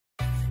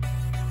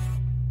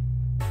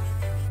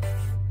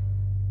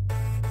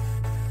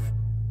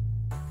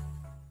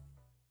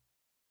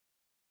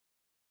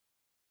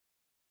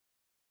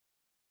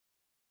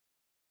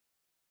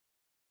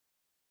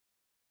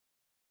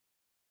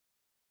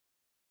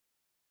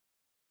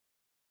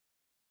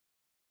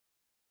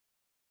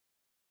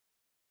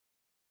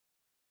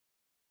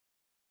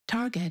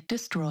Target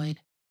destroyed.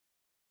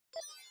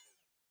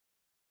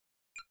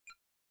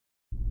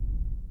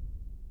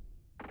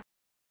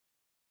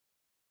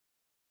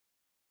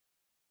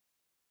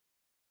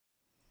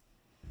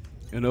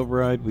 An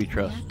override we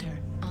trust. Reactor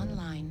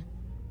online.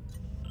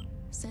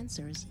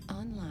 Sensors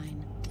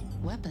online.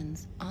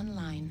 Weapons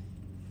online.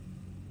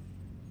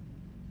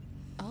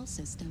 All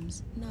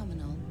systems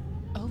nominal.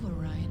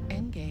 Override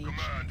engaged.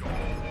 Command all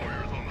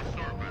warriors on the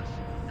surface.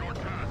 Your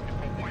task is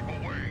to wipe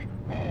away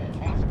all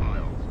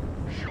hostiles.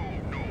 Show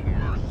no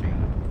mercy.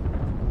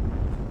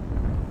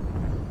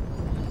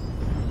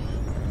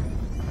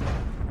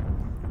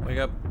 Wake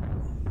up.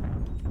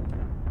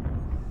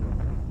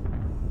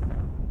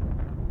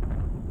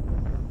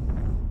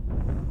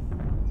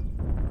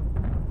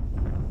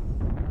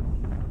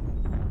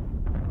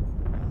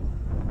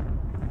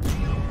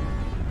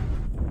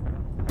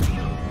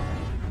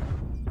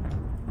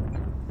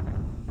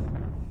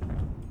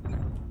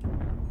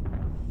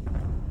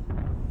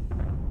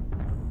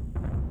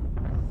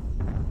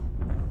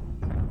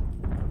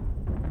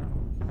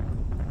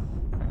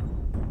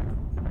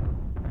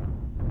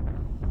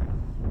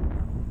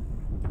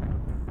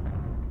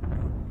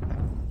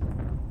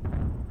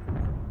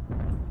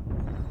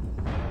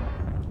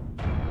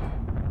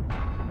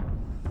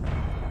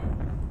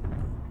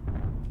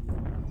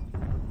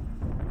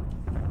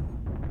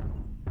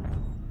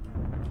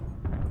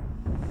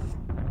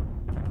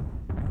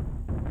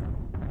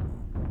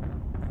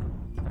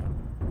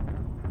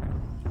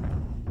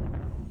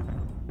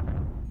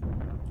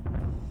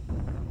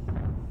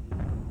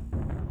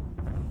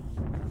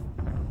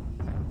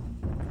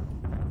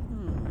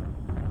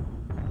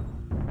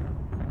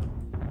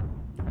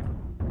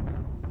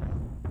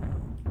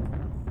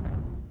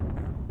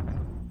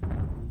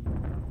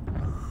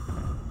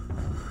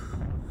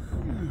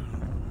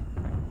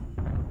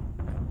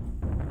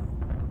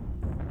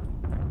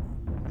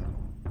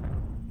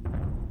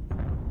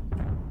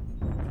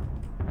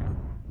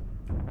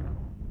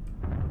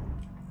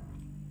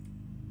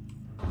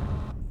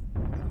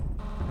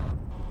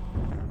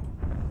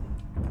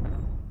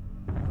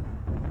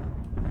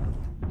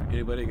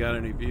 Anybody got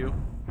any view?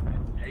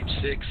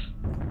 H6.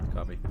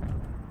 Copy.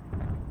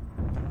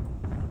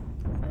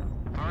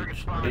 Target I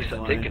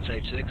spotted. think it's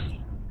H6.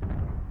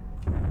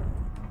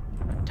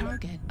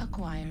 Target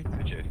acquired.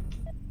 Roger.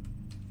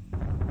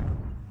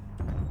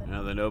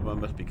 Now the Nova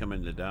must be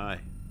coming to die.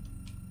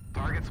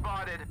 Target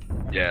spotted.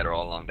 Yeah, they're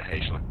all along the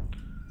H line.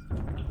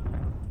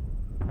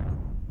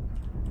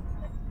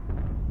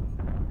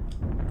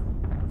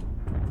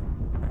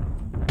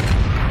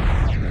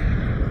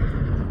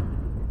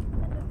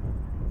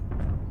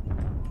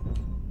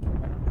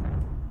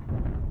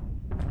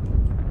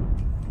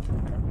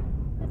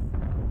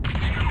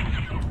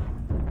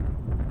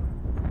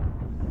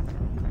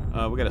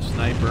 We got a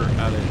sniper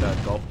out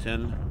at Gulf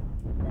 10,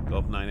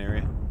 Gulf 9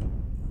 area.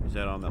 Is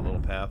that on that little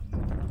path?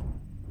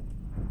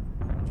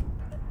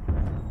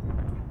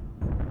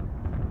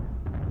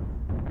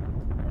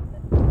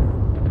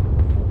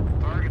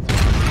 Target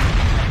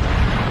spotted.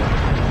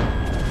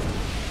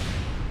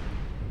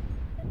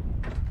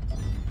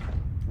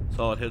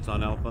 Solid hits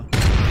on Alpha.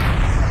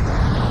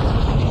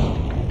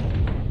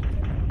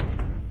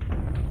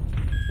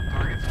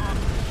 Target spotted.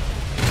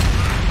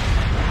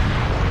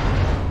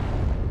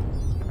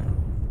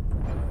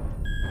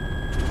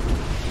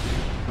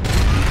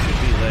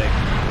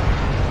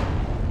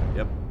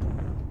 Yep.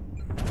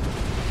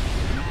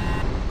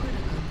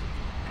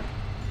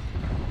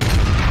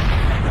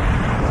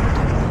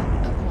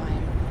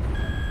 Acquired.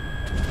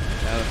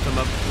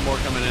 Some more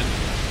coming in.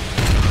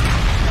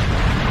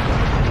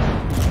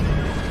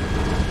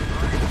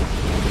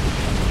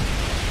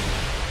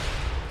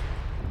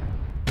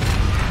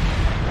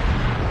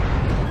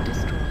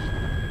 Destroyed.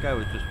 That guy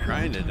was just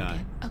trying to die.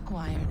 Target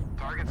acquired.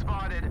 Target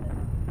spotted.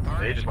 They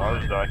Target just wanted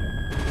to spotted. die.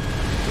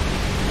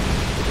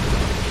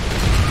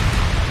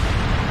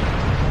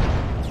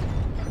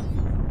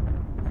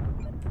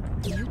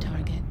 New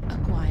target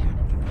acquired.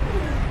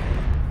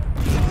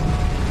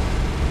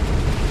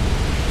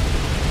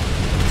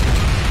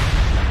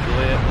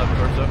 Juliet, left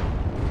torso.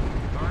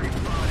 Target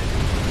spotted.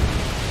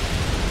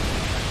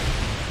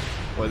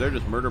 Boy, they're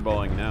just murder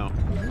balling now.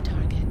 New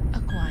target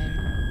acquired.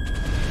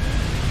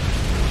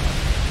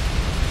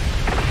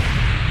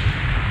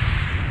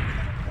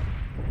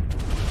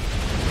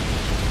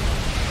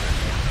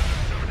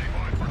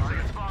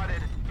 Target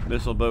spotted.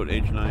 Missile boat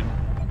H9.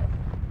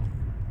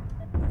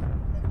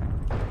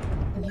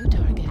 New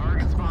target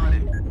Target acquired.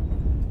 spotted.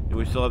 And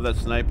we still have that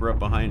sniper up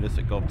behind us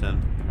at Gulf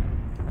 10.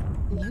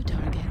 New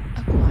target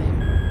acquired.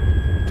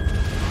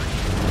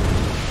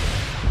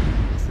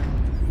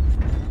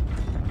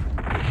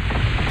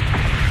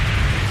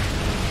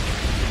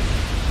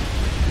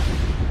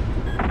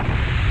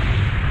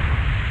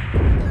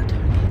 New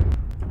target.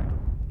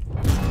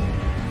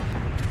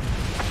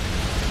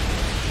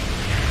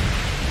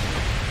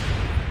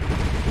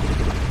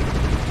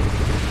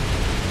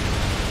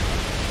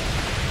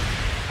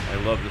 I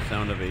love the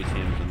sound of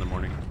ATMs in the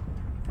morning.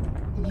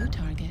 New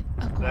target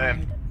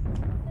acquired.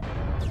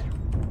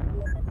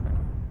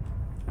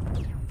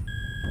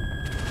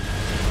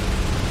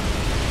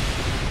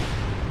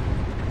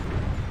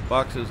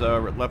 Box's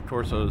left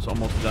torso is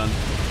almost done.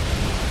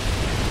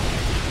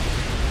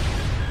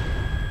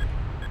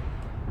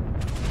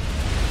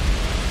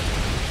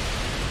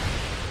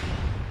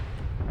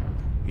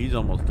 He's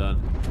almost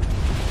done.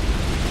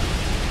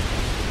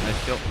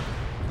 Nice kill.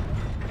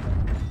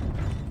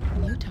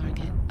 New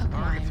target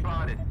acquired.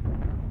 Spotted.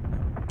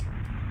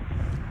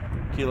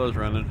 Kilo's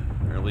running,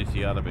 or at least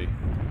he ought to be.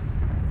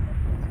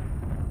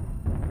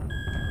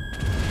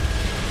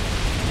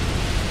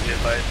 Get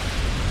fight.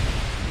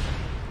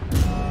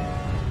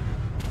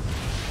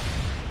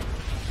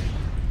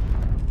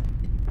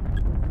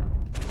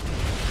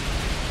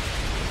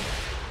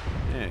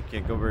 Yeah,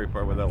 can't go very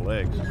far without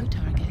legs. New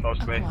target Close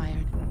to me.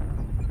 acquired.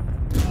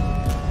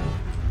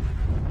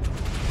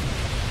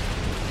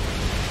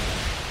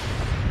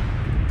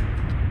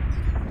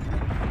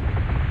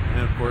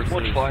 And of course,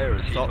 Much there's fire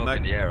as he assault took mech.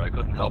 in the air. I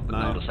couldn't help but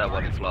Nine. notice that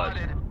when he flies.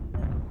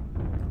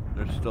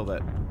 There's still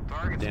that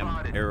Target damn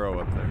spotted. arrow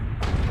up there.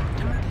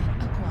 Target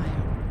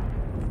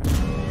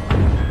acquired.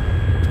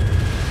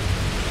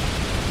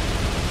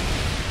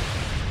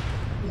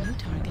 New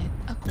target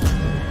acquired.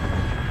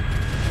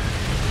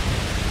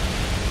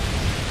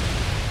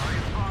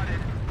 Target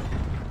spotted.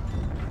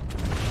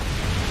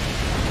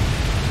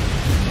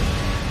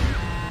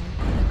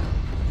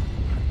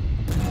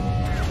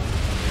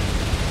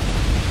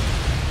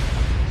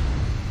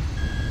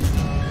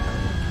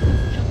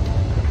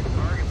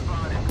 Target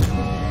spotted.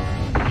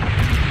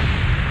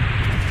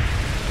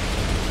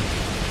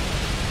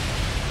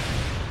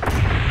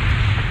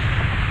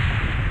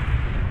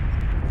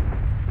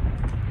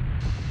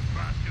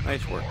 Bastion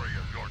Nice work. glory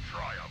of your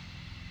triumph.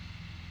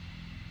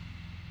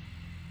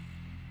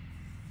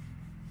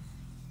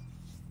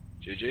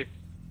 GG.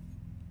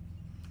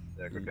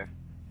 Yeah, good game.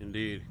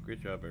 Indeed.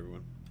 Great job,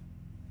 everyone.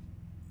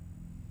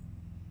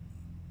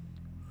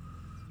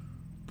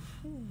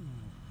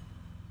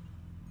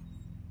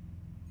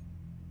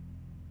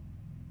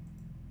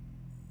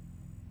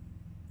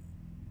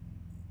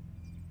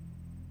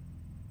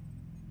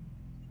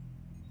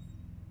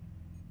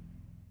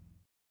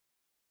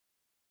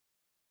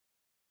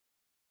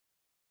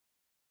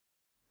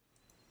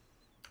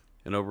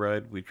 An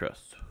override we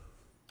trust.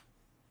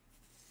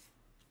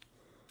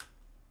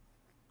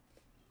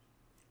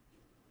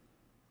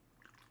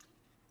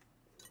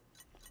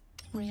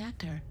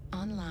 Reactor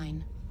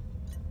online.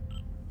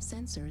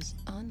 Sensors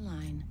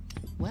online.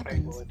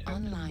 Weapons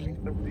online.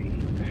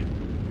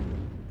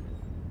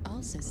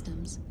 All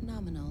systems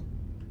nominal.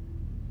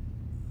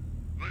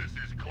 This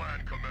is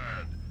Clan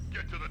Command.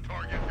 Get to the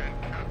target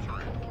and capture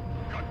it.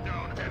 Cut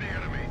down any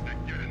enemies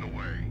that get in the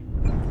way.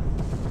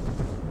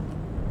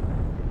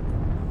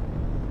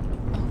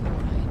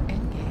 Override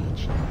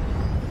engaged.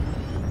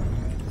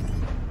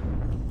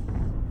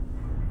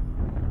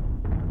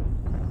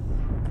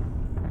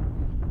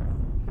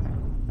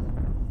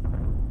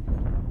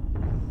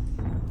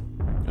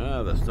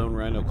 Ah, the stone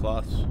rhino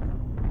cloths.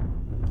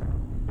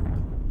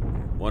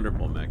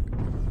 Wonderful mech.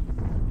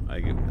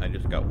 I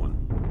just got one.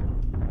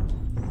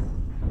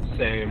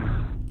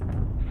 Same.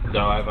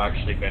 Though I've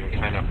actually been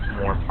kind of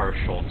more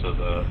partial to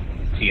the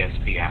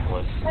TSP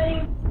Atlas.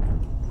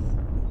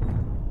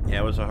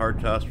 Yeah, it was a hard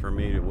toss for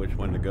me to which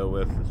one to go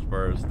with as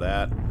far as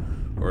that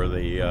or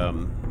the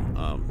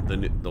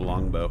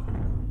longbow.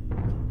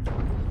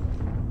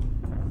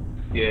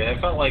 Yeah,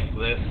 I felt like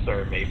this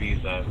or maybe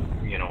the,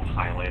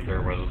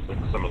 Highlander was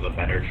some of the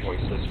better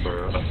choices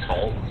for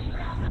assaults.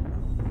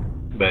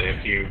 But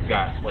if you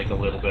got like a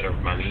little bit of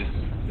money,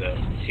 the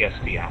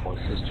TSP Atlas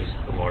is just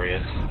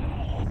glorious.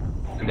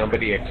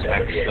 Nobody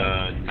expects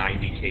the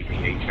 90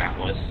 kph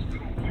Atlas.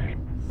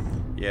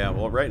 Yeah,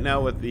 well, right now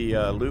with the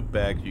loot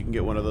bags, you can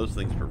get one of those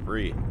things for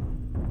free.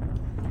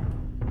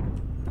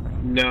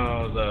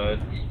 No,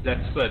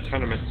 that's the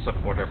tournament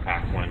supporter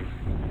pack one.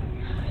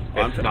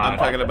 I'm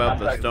talking about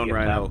the stone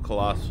rhino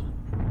coloss.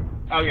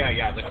 Oh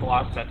yeah, the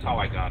Colossus, that's how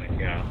I got it,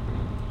 yeah.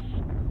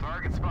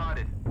 Target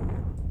spotted.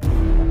 The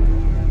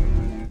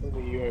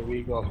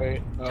UAV Golf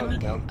 8. Oh, it's Target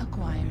down.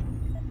 acquired.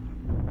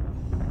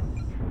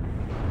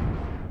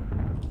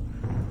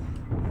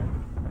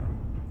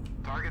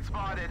 Target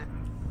spotted.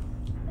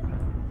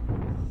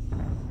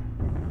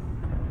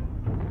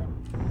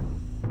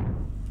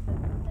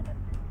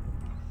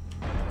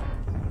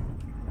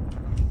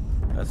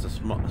 That's the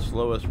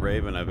slowest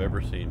Raven I've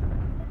ever seen.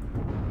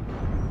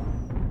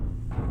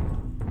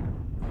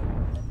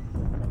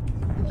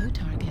 New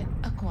target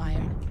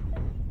acquired.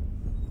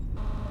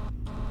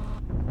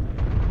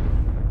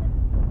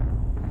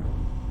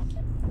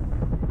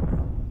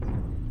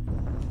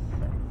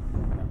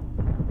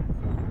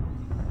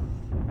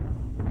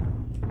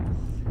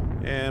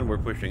 And we're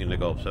pushing into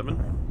Gulf 7.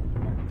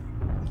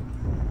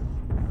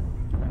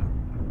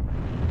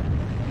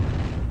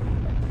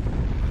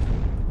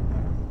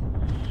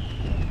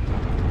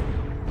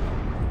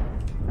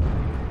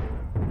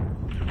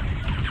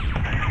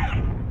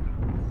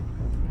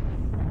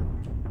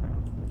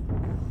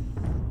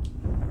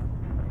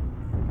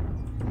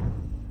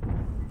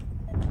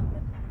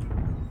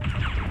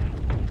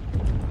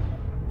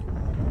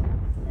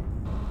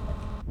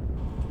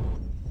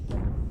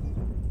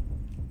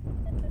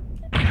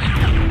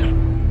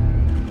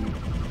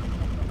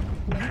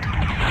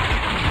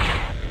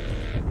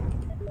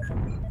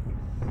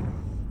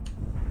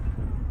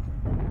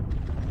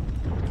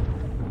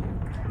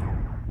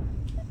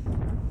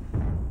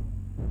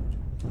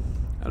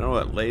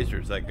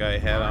 lasers that guy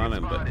had on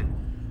him, but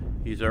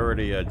he's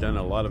already done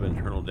a lot of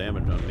internal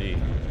damage on me.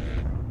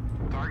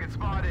 Target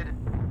spotted.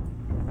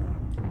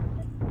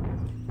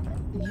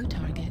 New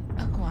target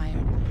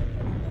acquired.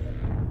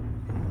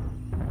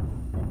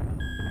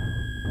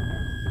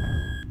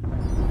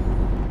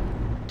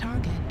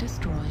 Target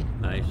destroyed.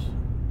 Nice.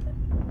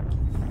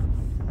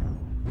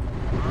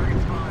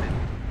 Target spotted.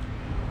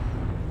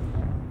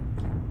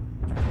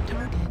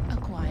 Target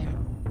acquired.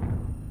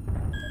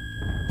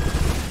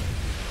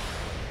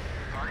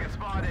 Target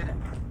spotted.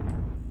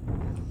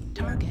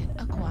 Target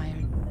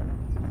acquired.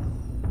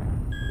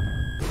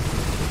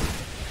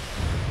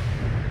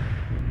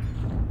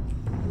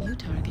 New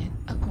target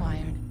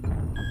acquired.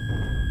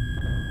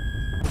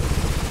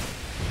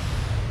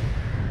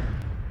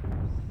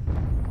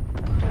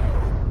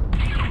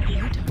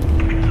 New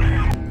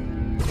target.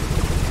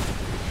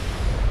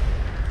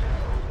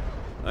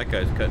 That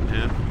guy's cut in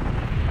half.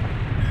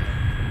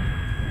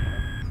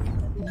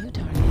 New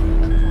target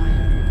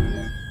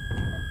acquired.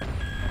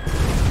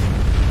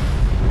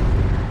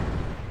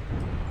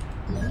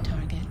 New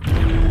target.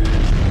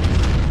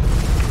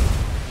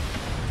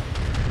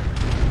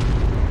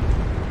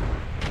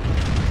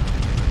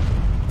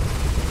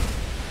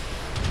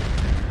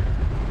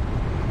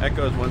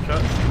 Echo's one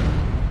shot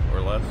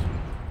or less.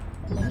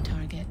 New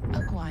target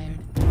acquired.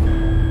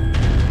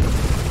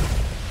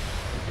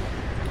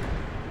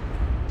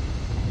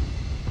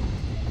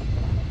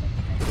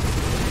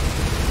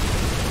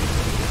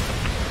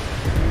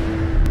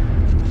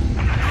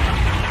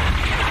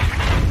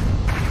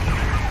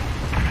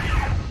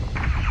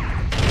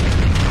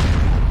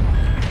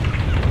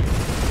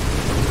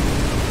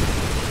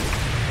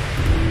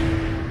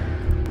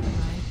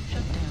 Override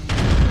shut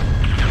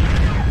down.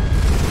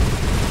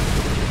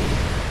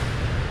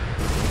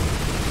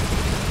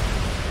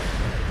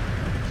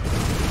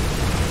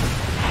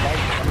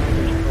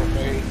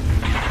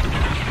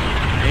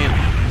 Damn.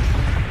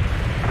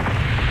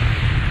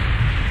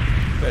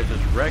 You guys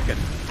just wrecking.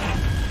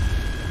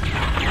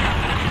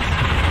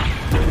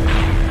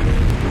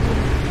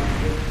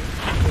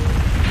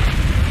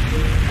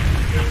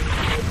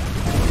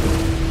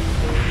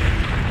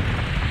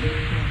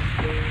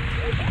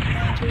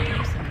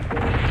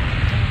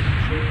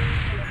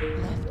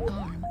 Left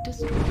arm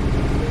destroyed.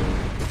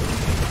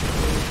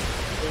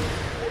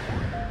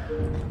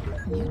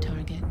 New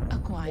target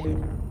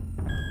acquired.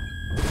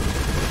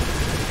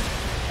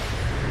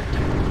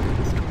 Target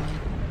destroyed.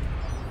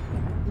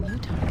 New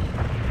target.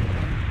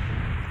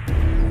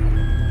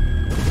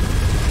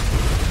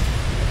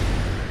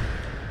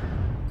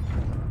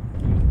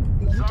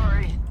 New Sorry.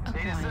 target Need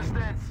acquired.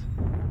 assistance.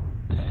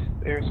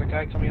 There's a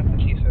guy coming up on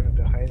G7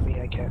 behind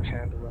me. I can't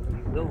handle him.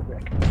 He will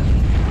wreck me.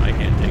 I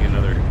can't take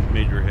another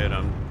major hit.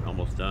 I'm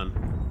almost done.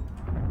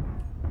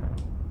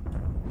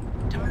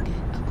 Target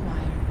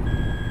acquired.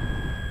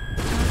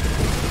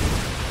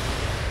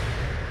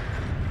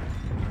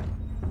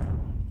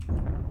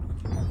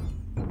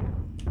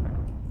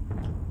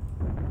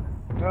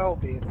 No,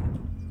 beat him.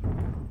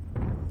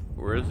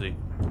 Where is he?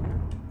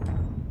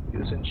 He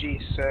was in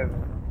G7.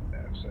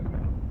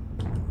 F7.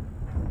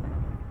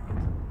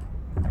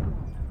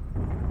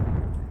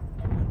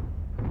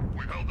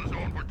 We've held the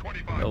zone for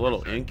 25. A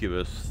little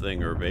incubus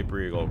thing or vapor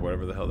eagle or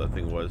whatever the hell that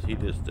thing was. He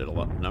just did a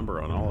lot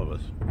number on all of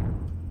us.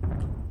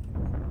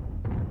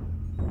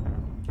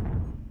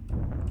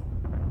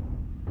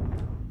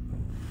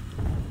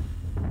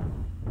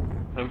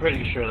 I'm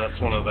pretty sure that's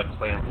one of the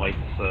clan lights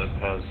that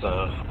has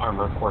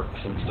armor quirks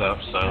and stuff,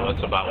 so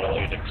it's about what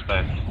you'd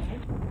expect.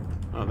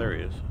 Oh, there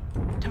he is.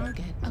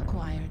 Target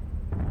acquired.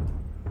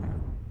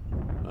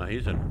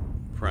 He's in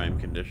prime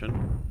condition.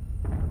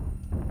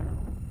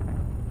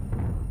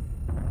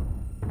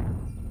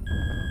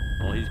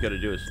 All he's got to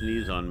do is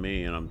sneeze on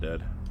me and I'm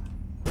dead.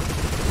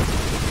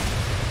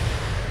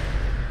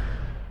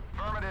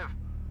 Affirmative.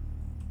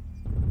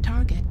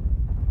 Target.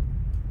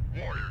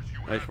 Warriors, you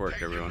Nice have work,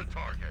 taken everyone. the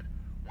target.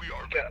 We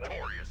are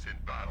victorious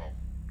in battle.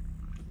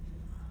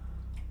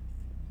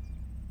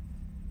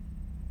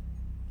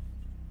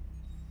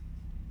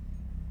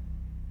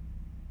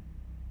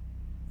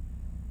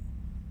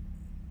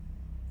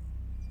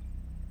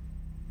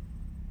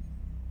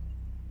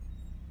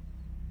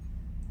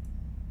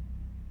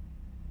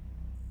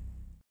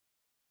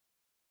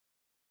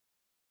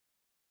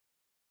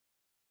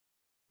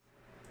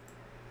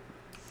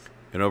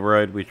 In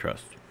Override, we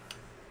trust.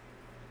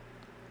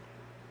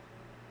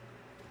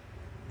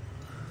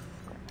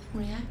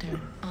 Reactor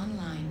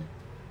online.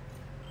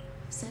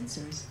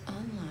 Sensors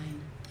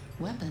online.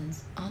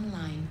 Weapons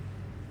online.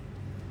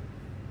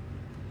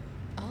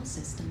 All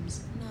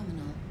systems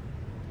nominal.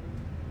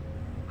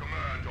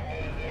 Command to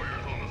all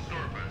warriors on the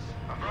surface.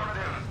 Our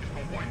task is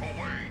to wipe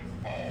away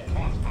all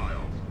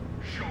hostiles.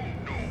 Show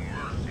no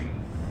mercy.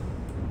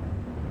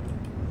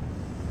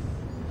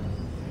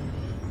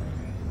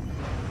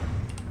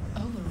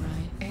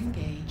 Override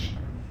engage.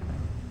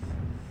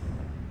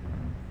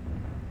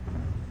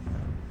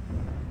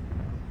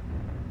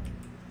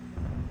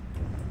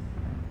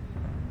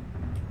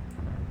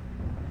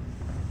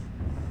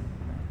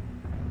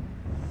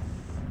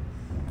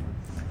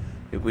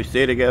 If we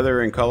stay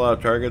together and call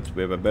out targets,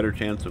 we have a better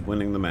chance of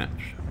winning the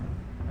match.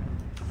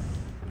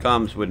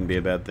 Comms wouldn't be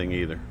a bad thing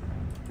either.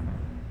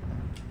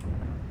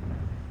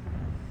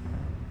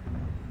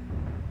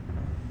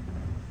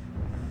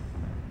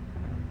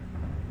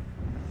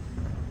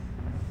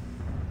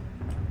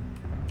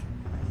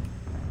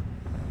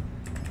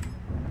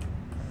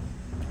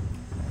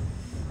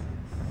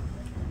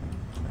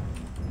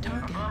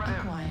 Target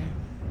acquired.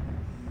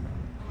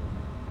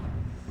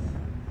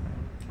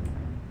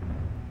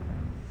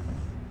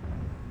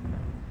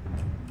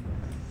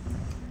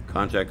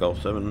 Contact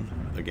Gulf 7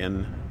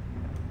 again.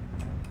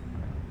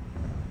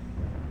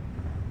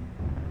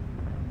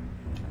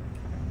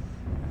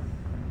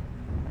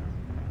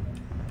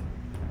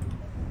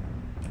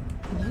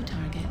 New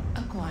target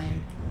acquired.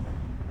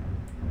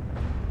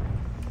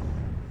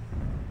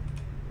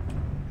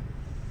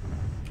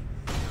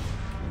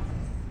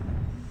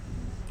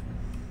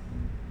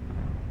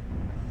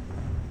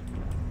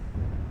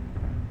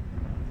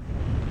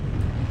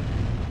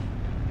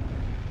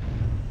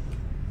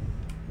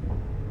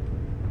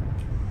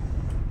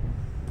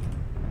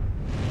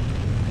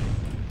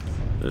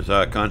 There's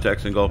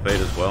contacts in Gulf 8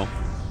 as well.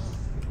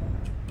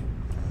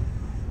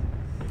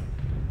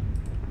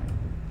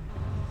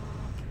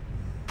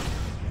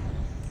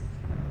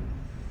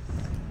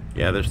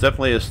 Yeah, there's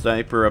definitely a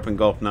sniper up in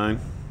Gulf 9.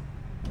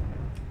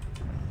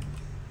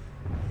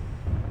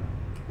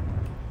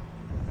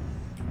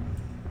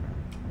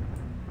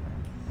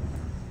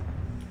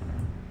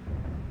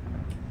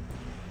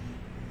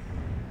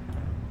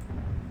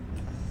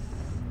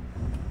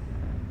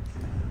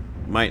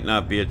 Might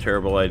not be a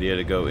terrible idea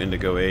to go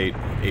Indigo 8,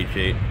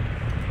 H8.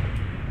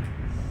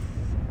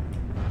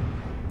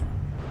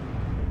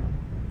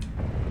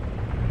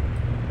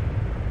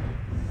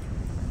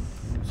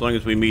 As long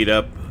as we meet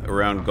up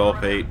around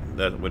Gulf 8,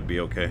 that would be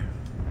okay.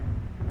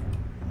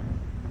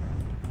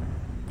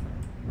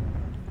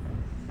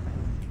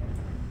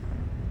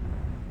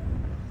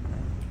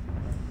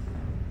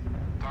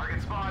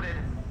 Target spotted.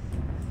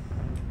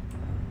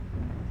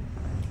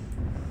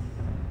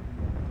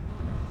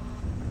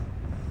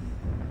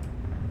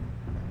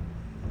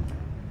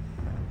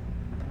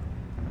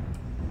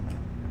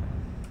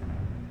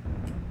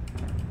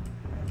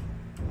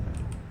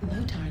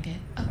 New target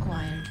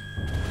acquired.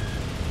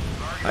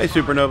 Hi,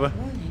 Supernova.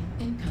 Warning,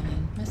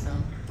 incoming missile.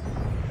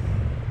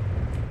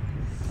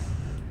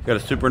 Got a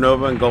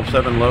Supernova in Gulf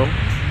 7 low.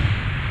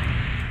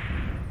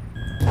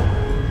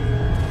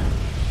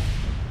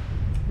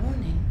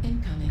 Warning,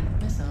 incoming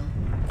missile.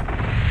 Warning,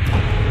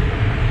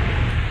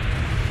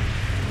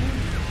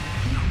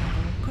 heat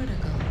level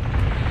critical.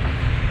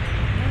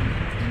 Warning,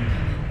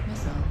 incoming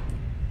missile.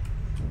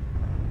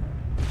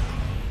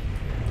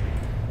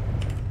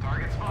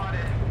 Target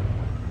spotted.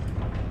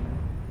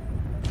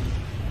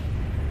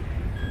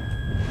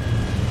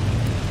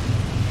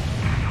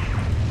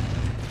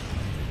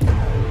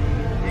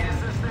 Need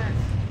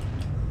assistance.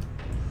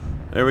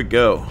 There we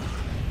go.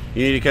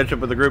 You need to catch up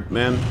with the group,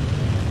 man.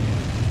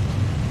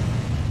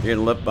 You're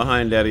getting left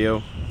behind,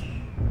 Daddy-O.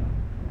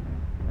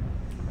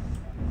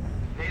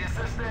 Need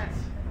assistance.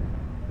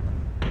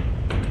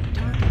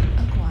 Target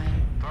acquired.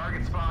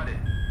 Target spotted.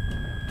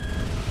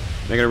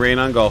 Making it rain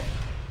on Gulf.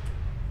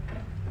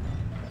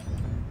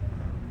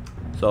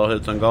 Solid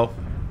hits on Gulf.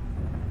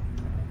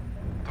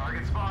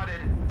 Target spotted.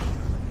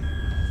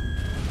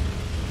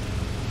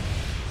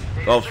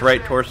 Need Gulf's right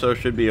assistance. torso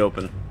should be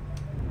open.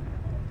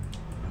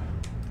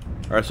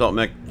 Our assault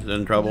mech is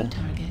in trouble. New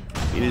target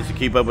He needs to acquired.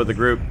 keep up with the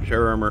group.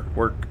 Share armor.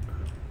 Work.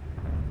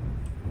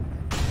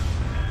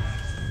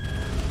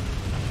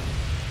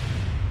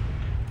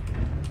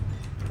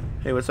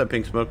 Hey, what's that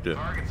pink smoke do?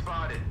 Target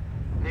spotted.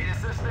 Need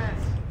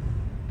assistance.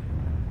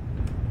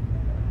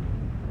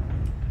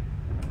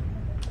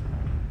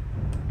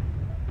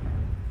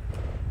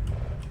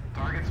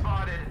 Target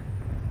spotted.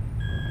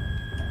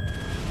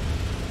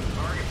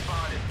 Target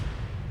spotted.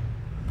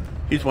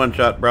 He's one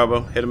shot.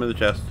 Bravo. Hit him in the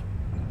chest.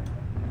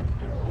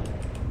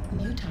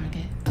 New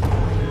target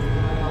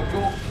acquired.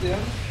 Gulf 10,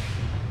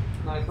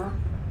 sniper.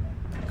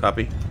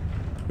 Copy.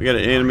 We got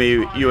an enemy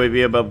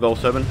UAV above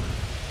Gulf 7.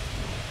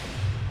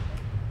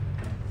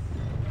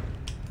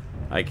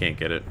 I can't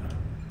get it.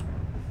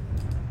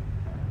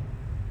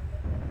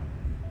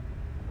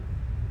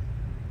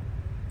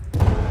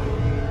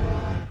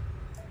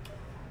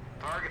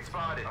 Target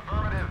spotted.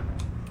 Affirmative.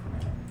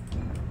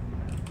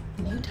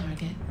 New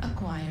target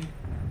acquired.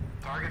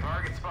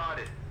 Target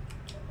spotted.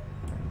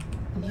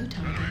 New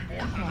target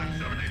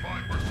acquired.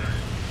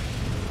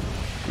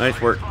 75%.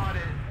 Nice work.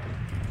 Spotted.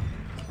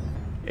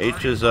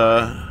 H is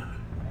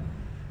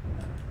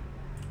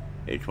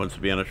H wants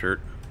to be on a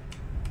shirt.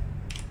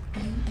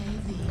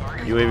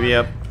 UAV. UAV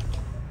up.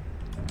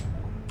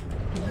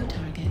 New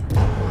target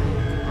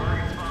acquired.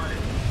 Target spotted.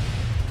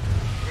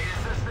 Need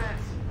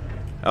assistance.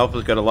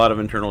 Alpha's got a lot of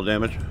internal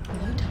damage.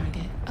 New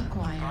target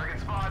acquired. Target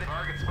spotted.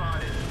 Target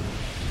spotted.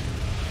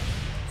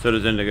 So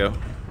does Indigo.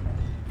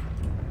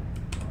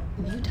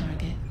 New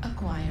target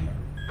acquired.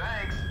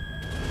 Thanks.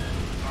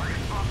 Target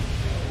spotted.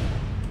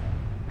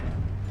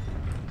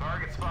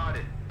 Target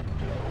spotted.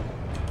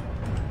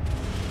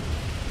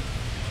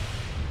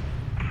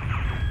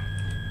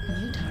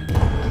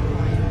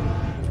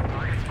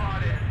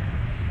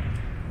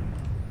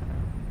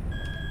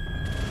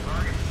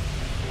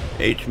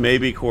 H may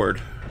be cord.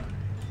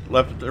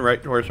 Left and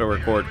right torso or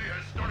cord. Enemy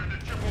has started to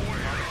chip away.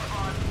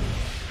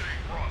 Stay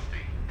frosty.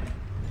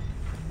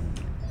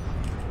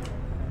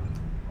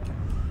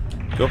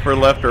 Go for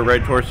left or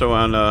right torso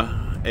on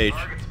H.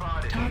 Target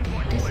spotted.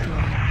 Target destroyed.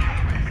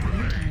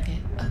 New target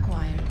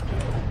acquired.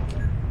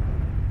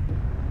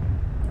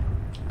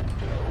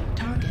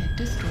 Target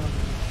destroyed.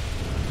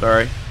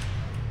 Sorry.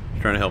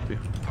 Trying to help you.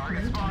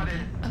 Target New spotted.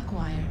 target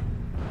acquired.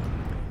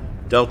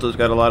 Delta's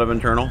got a lot of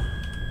internal.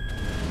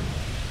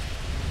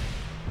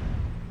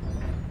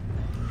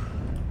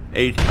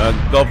 H,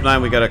 Gulf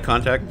 9, we got a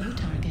contact. New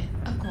target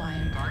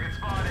acquired. Target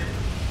spotted.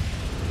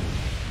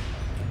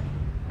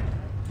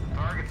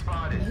 Target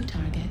spotted. New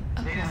target Need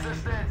acquired.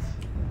 assistance.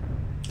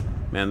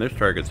 Man, there's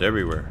targets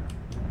everywhere.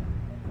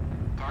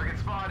 Target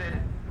spotted.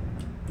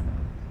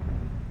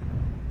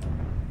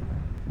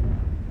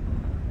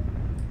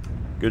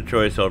 Good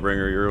choice,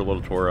 Hellbringer. You're a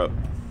little tore up.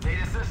 Need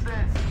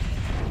assistance.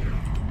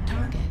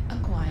 Target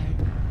acquired.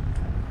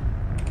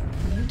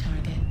 New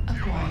target Two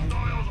acquired.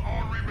 hostiles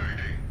are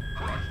remaining.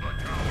 Crush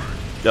the coward.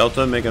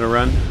 Delta making a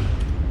run.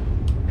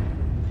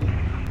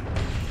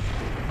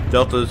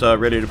 Delta's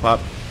ready to pop.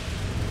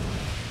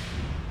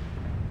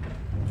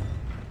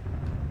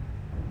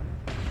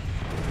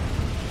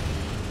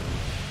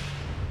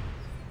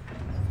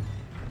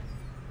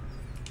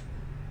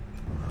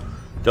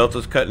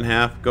 Delta's cut in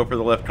half. Go for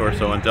the left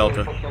torso on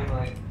Delta. Fucking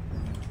right.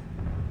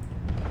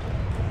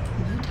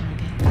 New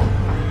target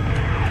acquired.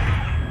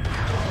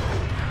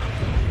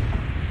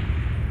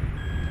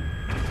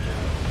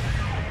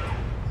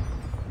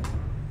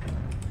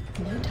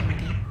 New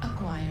target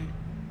acquired.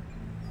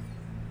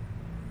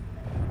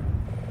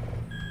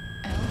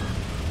 L.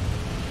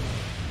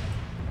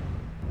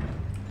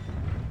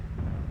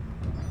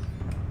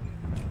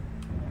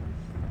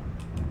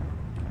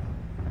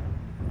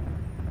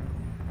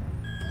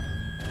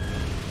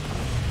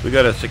 We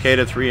got a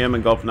Cicada 3M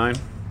in Gulf 9.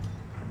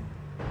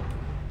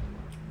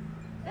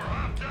 We're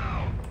half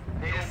down.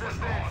 Need assistance.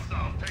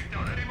 Hostiles take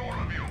down any more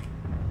of you.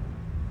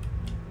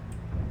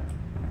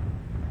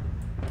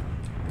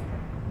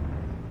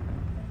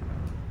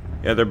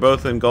 Yeah, they're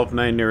both in Gulf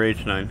 9 near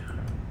H9.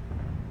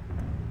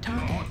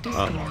 Target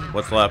destroyed.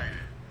 What's left?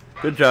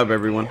 Good job,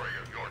 everyone. Glory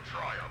of your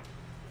triumph.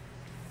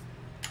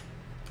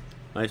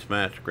 Nice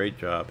match. Great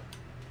job.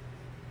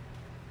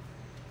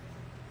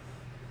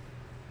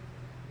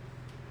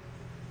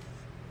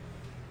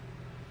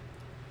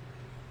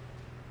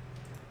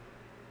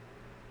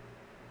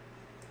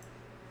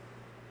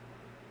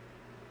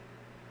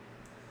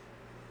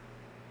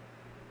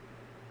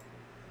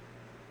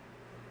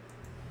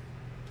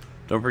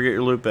 Don't forget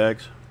your loot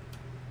bags.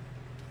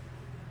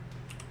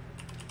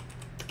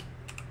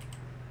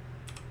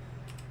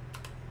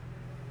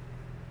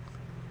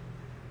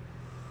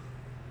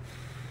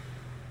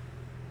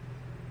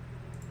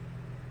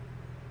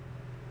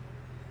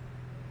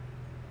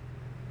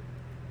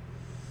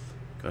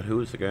 God, who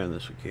was the guy in the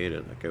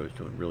Cicada? That guy was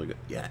doing really good.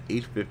 Yeah,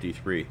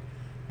 853.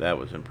 That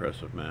was an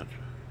impressive match.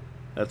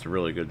 That's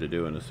really good to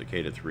do in a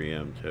Cicada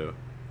 3M too.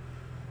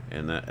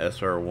 And that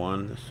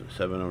SR1,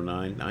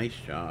 709, nice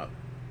job.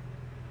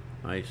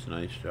 Nice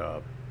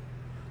job.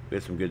 We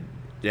had some good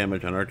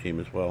damage on our team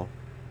as well.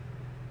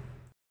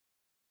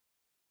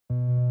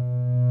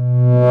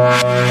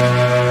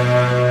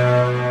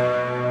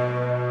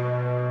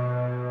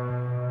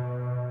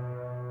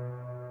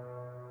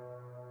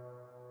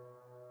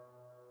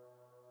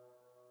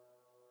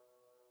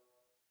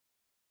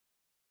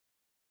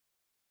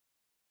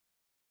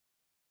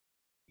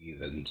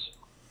 Heathens.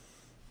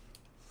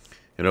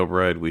 In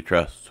Override, we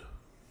trust.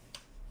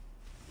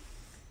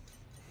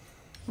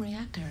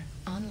 Reactor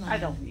online. I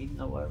don't need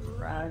no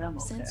override. I'm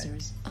okay.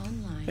 Sensors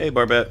online. Hey,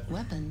 Barbette.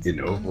 Weapons In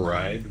online.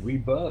 Override, we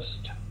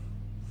bust.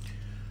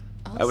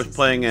 All I was systems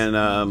playing in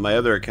my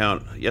other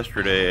account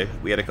yesterday.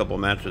 We had a couple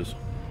matches.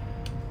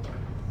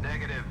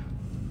 Negative.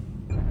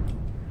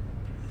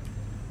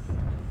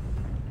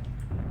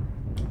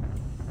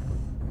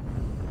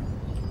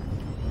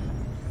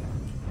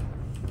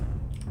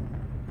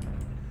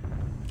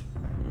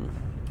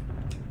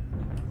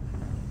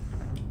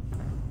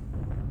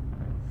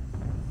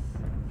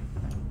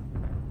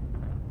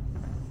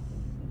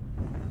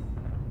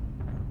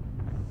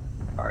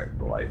 Alright,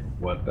 Blight.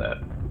 What that?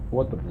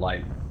 What the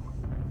Blight?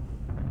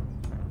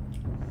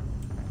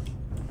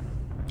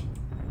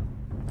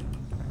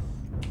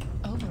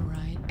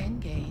 override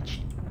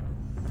engaged.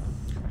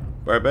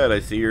 Barbette, I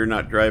see you're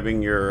not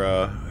driving your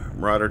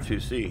Marauder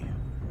 2C.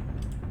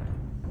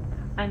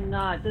 I'm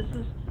not. This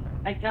is.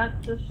 I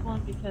got this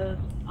one because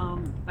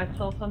I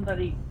saw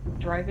somebody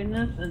driving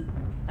this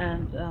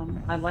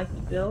and I like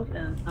to build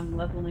and I'm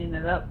leveling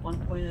it up one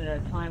point at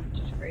a time,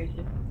 which is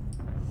crazy.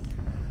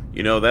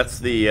 You know, that's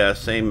the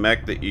same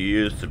mech that you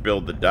used to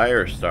build the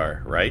Dire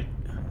Star, right?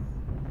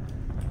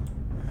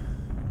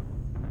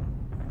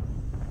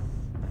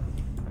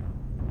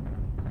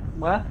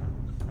 What?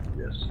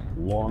 Yes.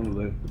 Long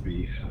live the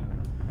beef.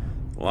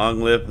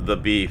 Long live the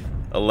beef.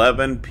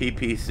 11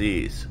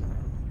 PPCs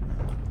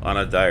on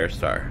a Dire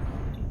Star.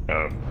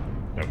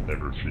 I've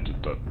never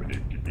fitted that many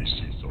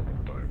PBCs on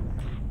a time.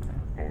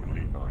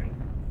 Only 9.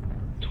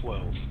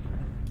 12.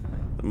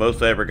 The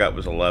most I ever got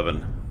was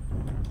 11.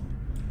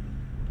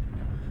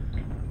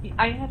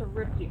 I had to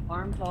rip the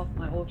arms off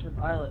my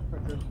ultraviolet for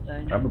this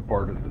thing. I'm a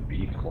part of the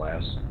beef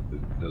class.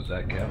 Does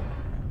that count?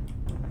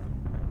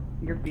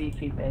 You're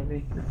beefy,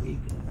 baby. You're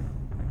beefy.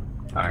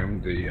 I'm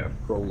the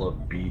Prola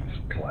beef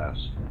class.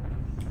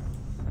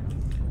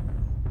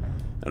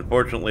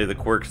 Unfortunately, the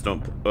quirks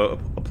don't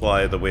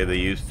apply the way they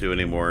used to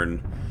anymore,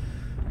 and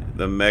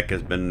the mech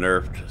has been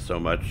nerfed so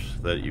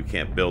much that you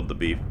can't build the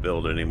beef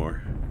build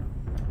anymore.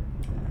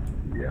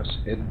 Yes,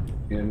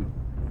 in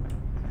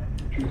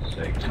truth's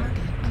sake,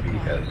 he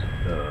has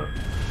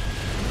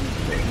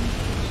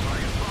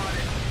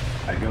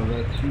I know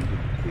that too.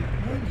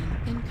 Warning,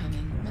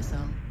 incoming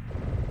missile.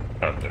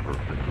 I've never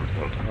figured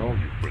out how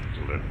you put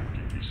 11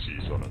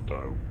 PBCs on a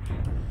tile.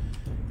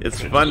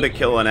 It's fun to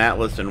kill an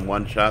Atlas in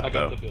one shot, I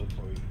got though. the build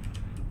for you.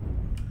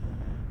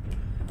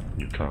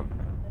 You can't.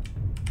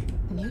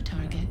 New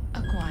target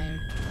acquired.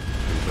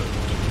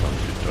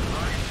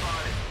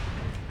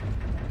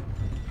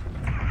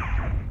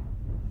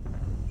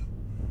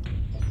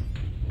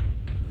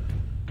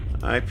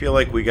 I feel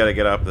like we gotta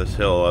get off this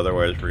hill,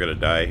 otherwise we're gonna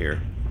die here.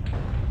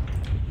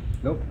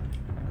 Nope.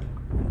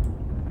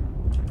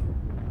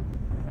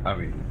 I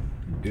mean,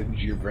 didn't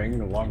you bring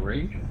the long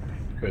range?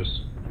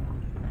 Because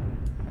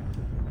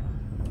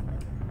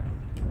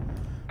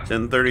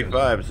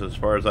 1035 is as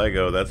far as I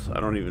go. That's, I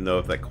don't even know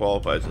if that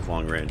qualifies as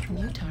long range.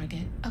 New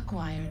target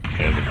acquired.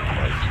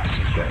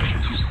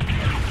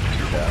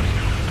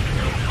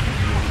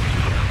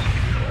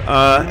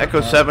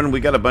 Echo 7, we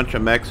got a bunch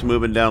of mechs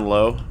moving down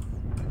low.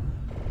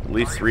 At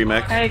least 3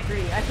 mechs. I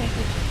agree. I think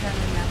we should turn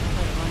in that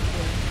one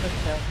too.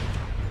 Let's go.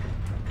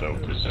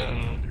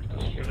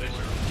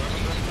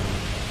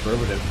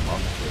 Affirmative on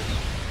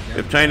this.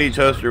 If Tiny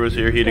Toaster was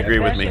here, he'd agree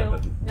with me. Yeah,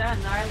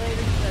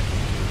 Annihilator said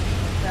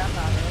that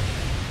about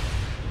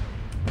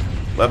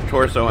it. Left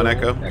torso on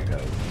Echo. Echo.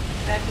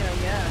 Echo,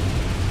 yeah.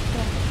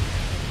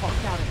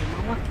 Fuck out of him.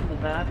 I want some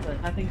of that, but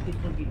I think he's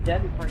gonna be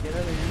dead before I get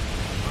over here.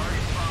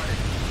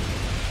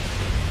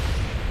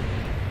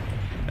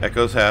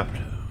 Echo's halved.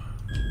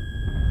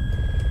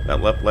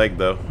 That left leg,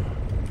 though.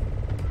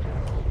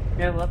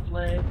 Yeah, left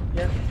leg.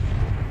 Yep.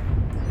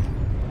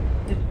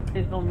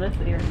 He's gonna miss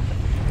it here.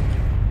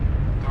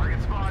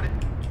 Target spotted.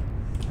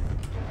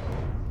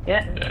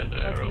 Yeah.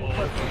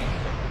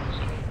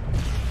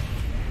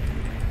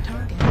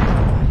 Target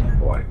acquired.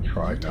 Oh, I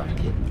tried not to Target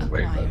get in the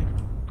way,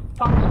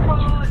 but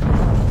acquired.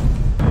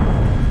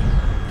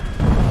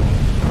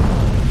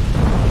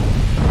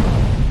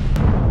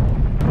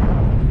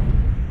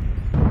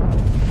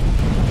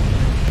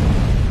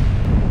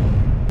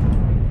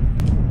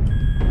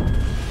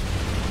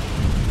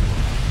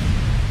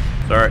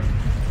 Sorry.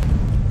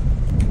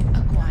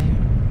 Acquired.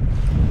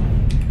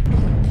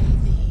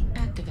 UAV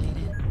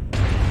activated.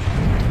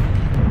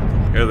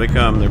 Here they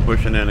come. They're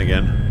pushing in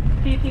again.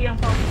 CT on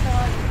focus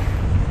side.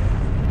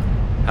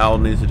 Howell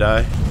needs to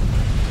die.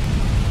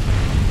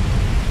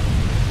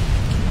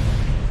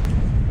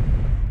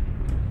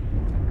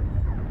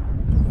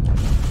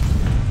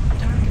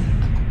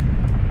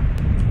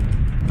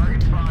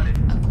 Target spotted.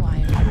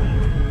 Acquired.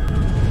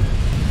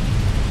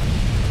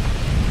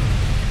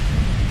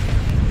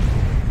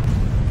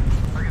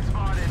 Target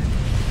spotted.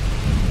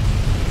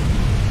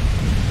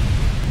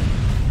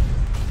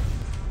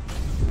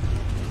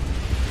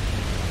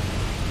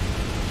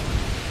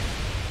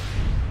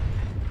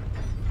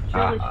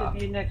 Surely should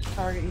be next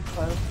target he's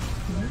close.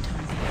 New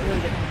target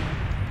Really good. acquired.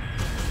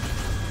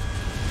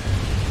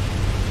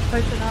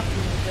 Pushing up a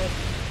little bit.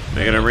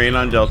 Making a rain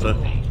on Delta.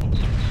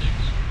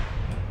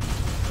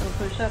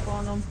 We'll push up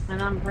on them,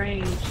 and I'm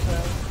ranged,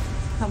 so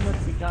come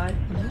with me, guys.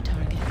 New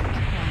target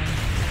acquired.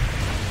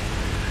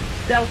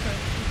 Delta.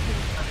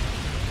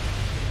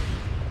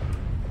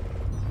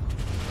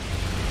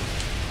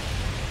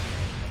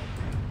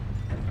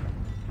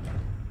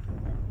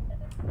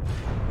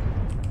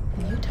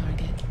 New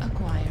target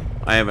acquired.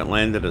 I haven't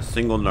landed a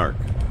single narc.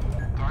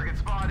 Target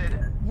spotted.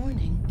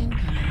 Warning,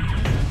 incoming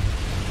missile.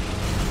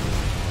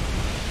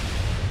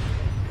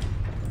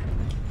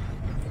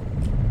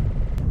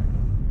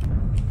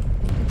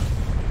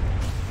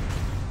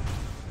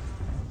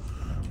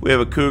 We have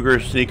a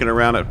Cougar sneaking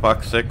around at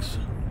Fox 6.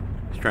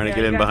 He's trying to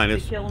get in behind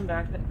us. Kill him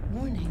back there.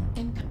 Warning,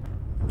 incoming.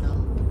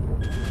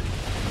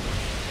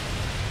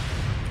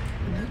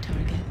 New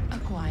target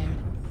acquired.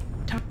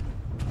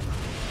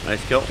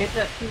 Nice kill. Get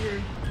that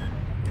cougar.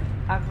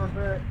 I've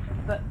revert,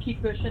 but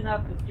keep pushing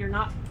up. If you're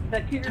not,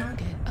 that cougar.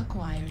 Target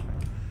acquired.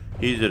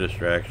 He's a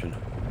distraction.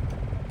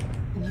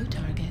 New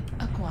target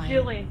acquired.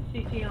 Julian,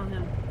 CT on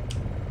him.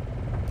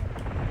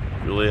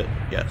 Juliet,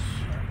 yes.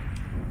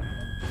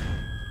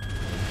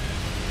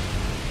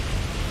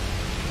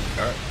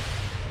 alright.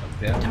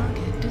 I'm down.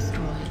 Target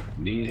destroyed.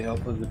 Need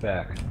help in the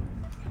back.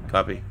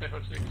 Copy.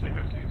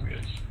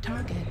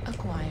 Target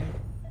acquired.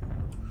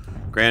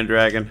 Grand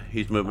Dragon,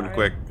 he's moving Alright.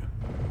 quick.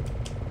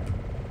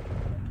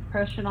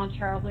 Pressing on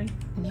Charlie.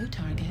 New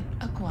target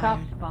acquired. Stop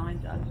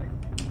behind us.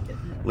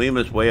 Getting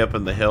Lima's way up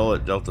in the hill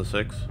at Delta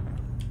 6.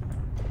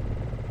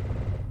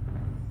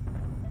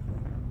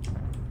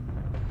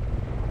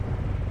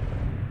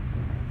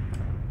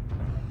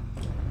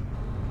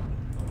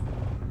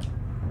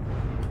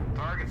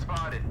 Target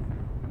spotted.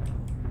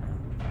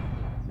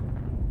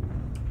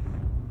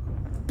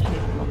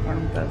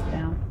 Arm goes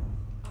down.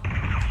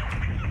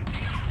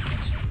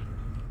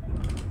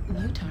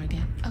 New target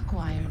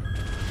acquired.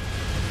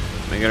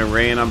 Making it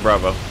rain on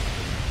Bravo.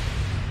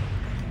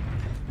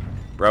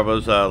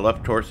 Bravo's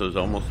left torso is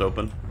almost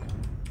open.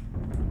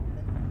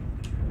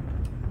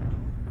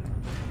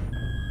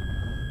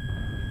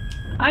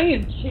 I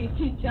am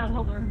chasing down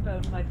a learn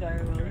about my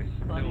diary.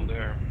 Still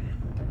there.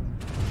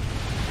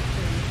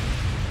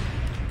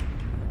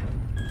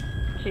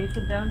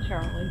 Chasing down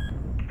Charlie.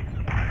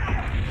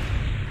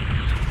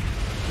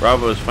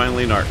 Bravo is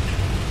finally narked.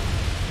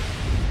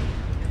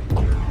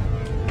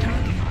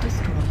 Target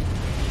destroyed.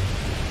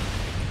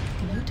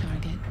 New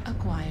target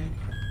acquired.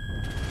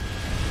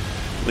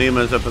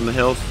 Lima's up in the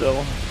hill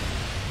still.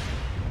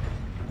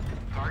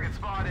 Target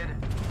spotted.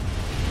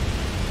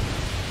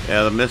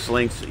 Yeah, the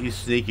mislinks, he's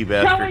sneaky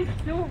bastard. Charlie's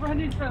still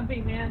running from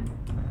me, man.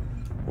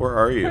 Where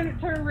are you?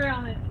 Turn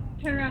around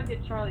and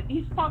get Charlie.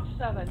 He's Fox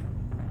 7.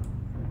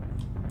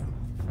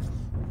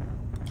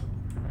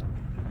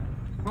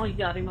 Oh, you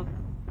got him.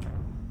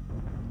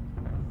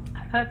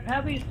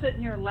 Heavy's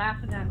sitting here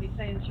laughing at me,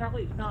 saying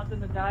Charlie's not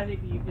going to die to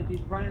you because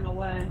he's running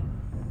away.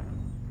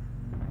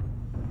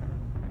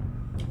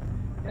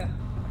 Yeah.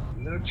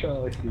 No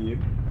Charlie for you.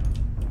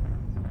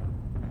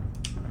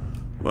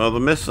 Well, the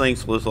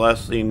mislinks was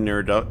last seen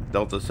near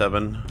Delta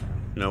 7.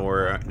 No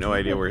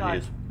idea where he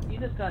is. You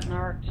just got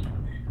narked.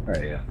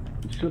 Alright, yeah.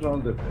 Sit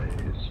on the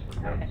base.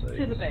 For God's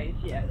To the base,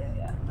 yeah.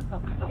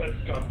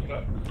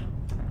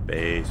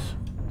 Base.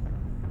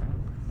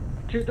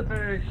 To the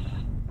base.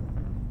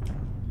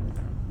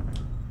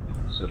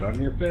 Sit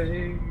on your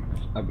base.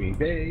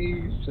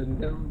 Base,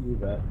 and tell you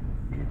that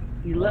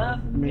You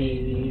love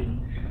me.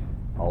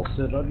 I'll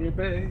sit on your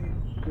base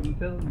and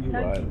tell you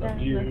I love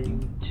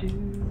you.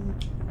 Too.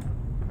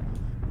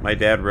 My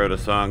dad wrote a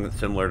song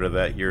similar to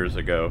that years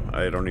ago.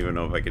 I don't even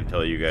know if I can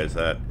tell you guys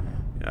that.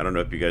 I don't know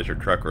if you guys are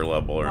trucker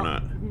level or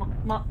not.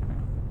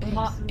 Base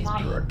is being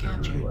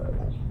captured.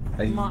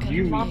 And Enemy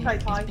you, base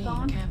is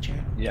Python? being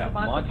captured. yeah,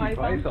 Monty Monty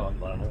Python?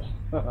 Python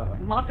level.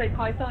 Monty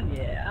Python,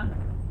 yeah.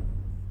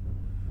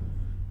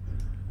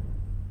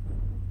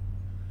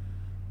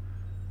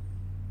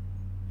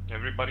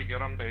 Everybody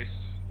get on base.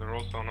 They're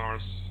all on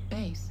ours.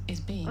 Base is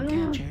being Oh,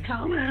 captured.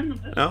 come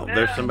on. Oh,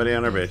 there's somebody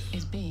on our base.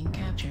 Is being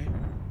captured.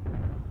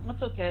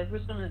 That's okay. We're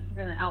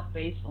gonna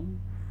outbase them.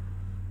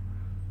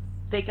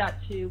 They got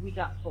 2. We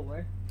got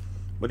 4.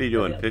 What are you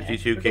doing?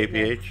 52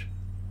 kph?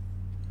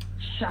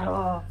 Shut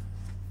up.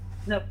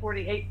 No,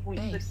 48.6,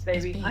 Base is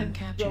baby. being I'm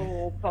captured.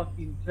 so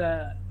fucking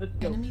bad. Let's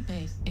go. Enemy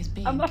base is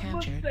being I'm almost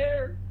captured.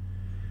 there.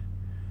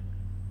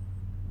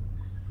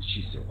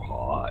 She's so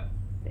hot.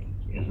 Thank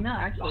you. No,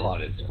 actually.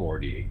 Hot as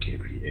 48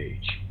 kph.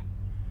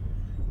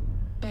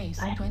 Base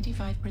I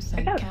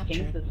 25% gotta paint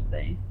captured. this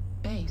thing.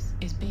 Base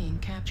is being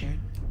captured.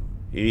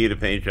 You need a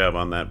paint job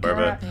on that,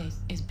 Barbette. Base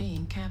is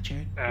being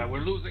captured.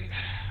 We're losing.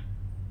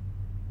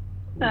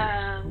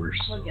 We're We'll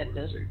so get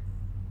this. losing.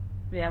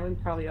 Yeah, we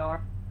probably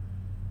are.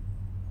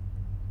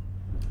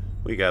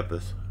 We got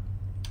this.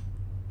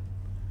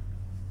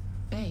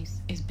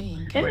 Base is being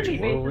Wait, captured. Enemy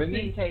we're base is winning?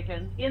 being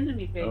taken.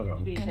 Enemy base Hold on.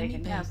 is being Enemy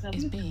taken. base Yeah,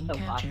 is we being so got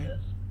captured.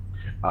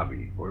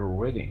 this. We're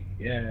winning.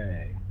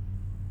 Yay.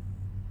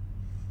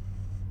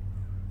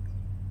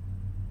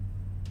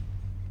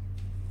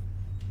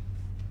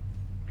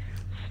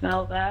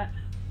 Smell that?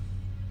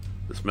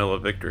 The smell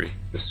of victory.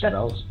 It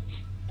smells,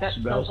 That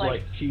smells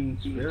like Teen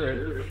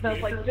Spirit.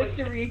 smells like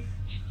victory.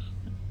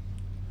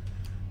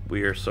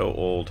 We are so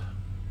old.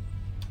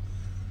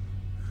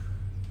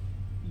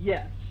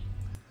 Yes.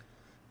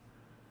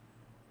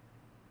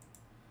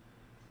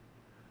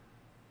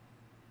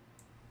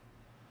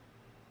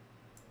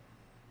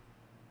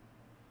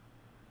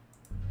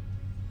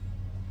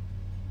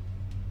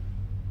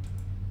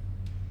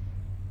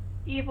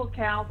 Evil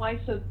cow, why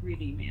so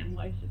greedy, man?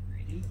 Why so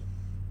greedy?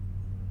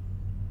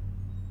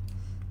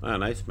 Ah,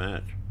 nice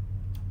match.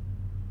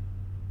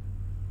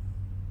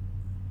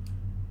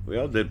 We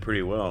all did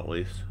pretty well, at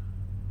least.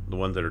 The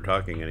ones that are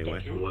talking,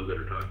 anyway. The ones that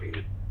are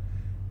talking.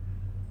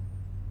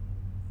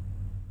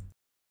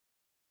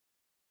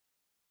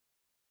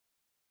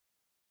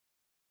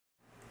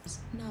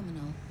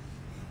 Nominal.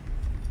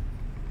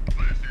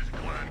 This is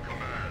Clan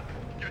Command.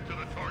 Get to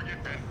the target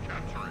and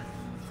capture it.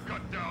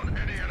 Cut down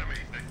any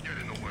enemies that get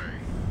in the way.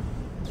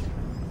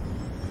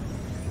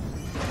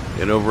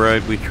 In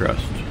Override, we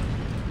trust.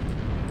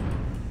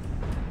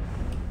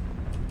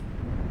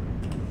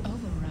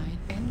 Override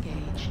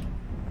engaged.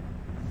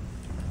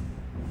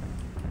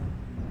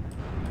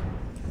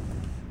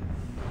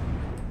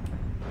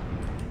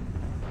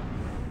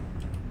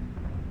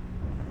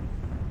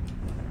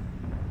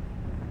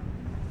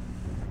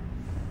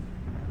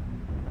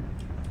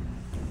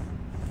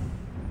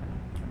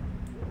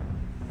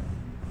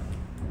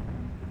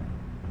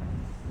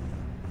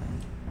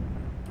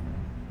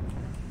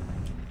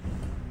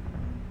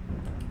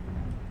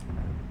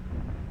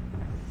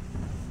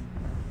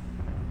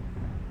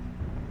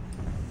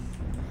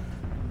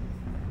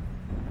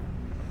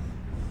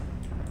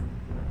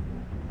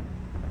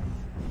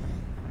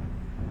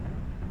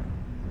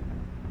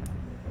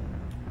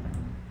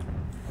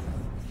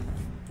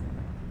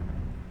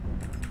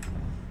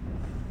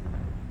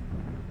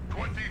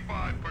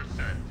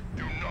 65%.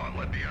 Do not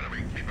let the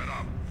enemy keep it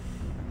up.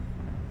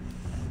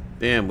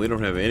 Damn, we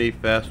don't have any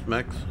fast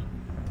mechs.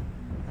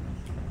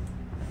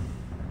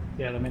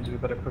 Yeah, that means we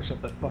better push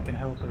up that fucking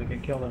hill so we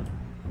can kill them.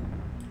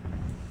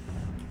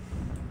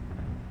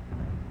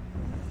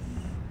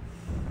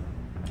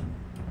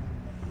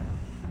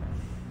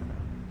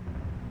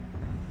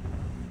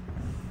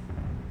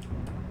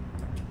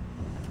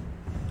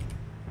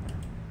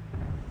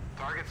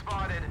 Target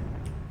spotted.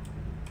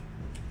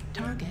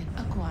 Target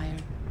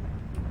acquired.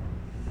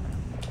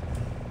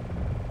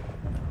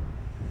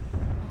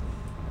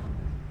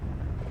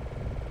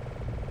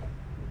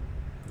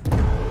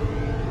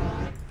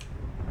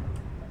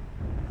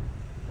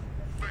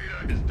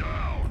 Beta is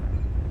down.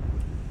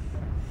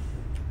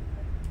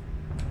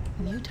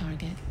 New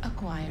target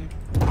acquired.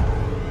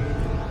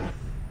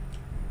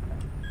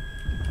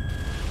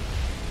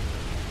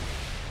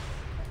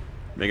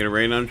 Making it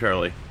rain on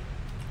Charlie.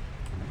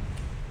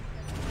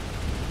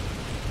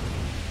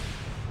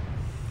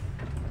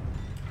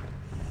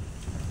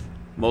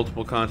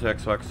 Multiple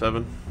contacts, Fox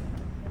 7.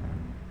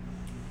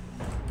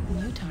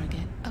 New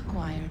target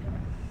acquired.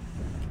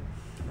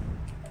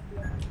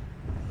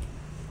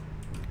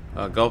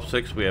 Gulf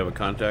 6, we have a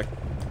contact.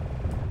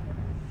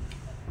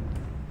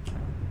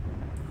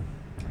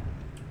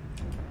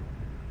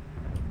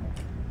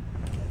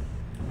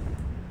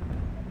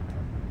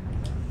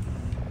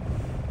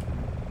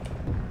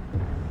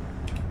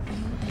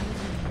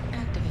 UAV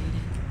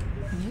activated.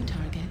 New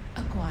target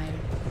acquired.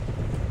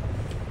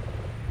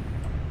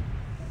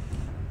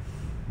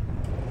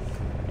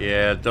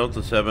 Yeah,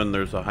 Delta 7,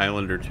 there's a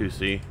Highlander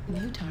 2C.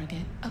 New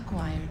target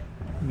acquired.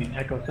 You mean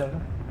Echo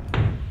 7?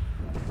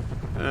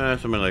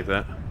 Something like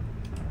that.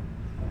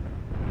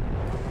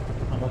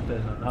 Unless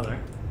there's another.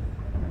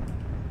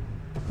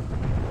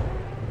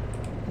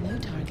 New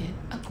target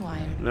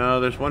acquired. No,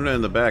 there's one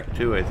in the back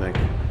too, I think.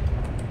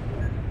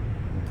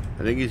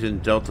 I think he's in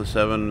Delta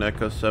 7,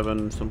 Echo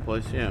 7,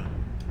 someplace, yeah.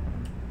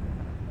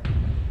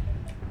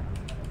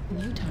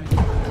 New target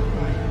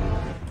acquired.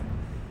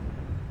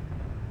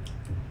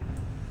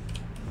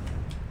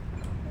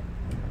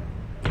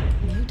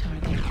 New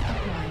target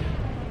acquired.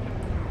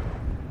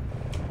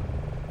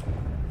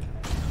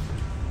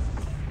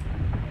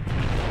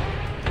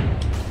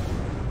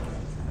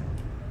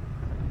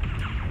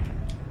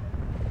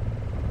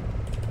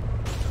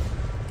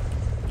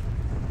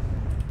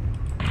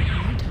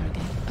 New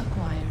target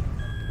acquired.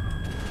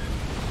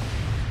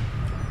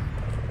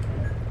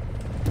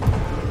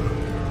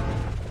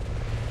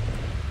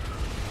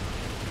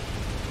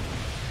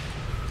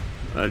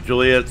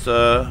 Juliet's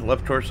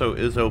left torso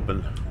is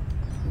open.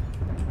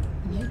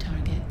 New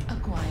target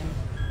acquired.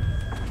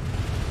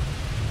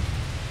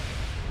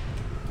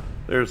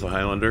 There's the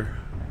Highlander.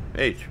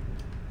 H.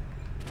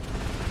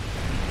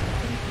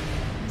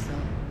 Missile.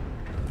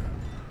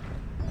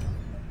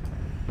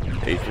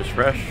 H is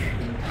fresh.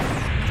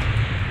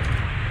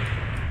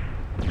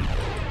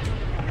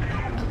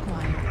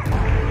 Acquired.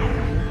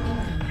 Incoming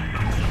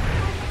missile.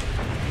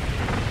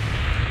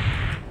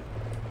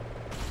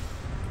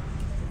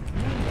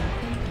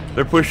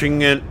 They're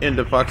pushing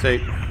into Fox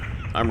 8.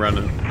 I'm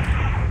running.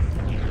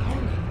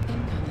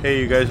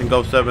 Hey, you guys in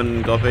Gulf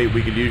 7, Gulf 8,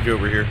 we could use you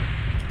over here.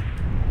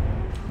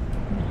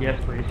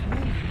 Yes, please.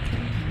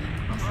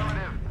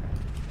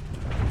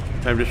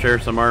 Time to share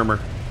some armor.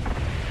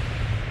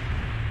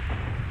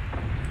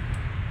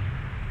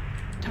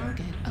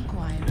 Target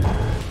acquired.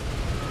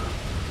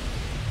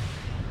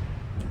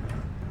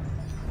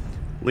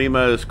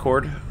 Lima is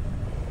cord.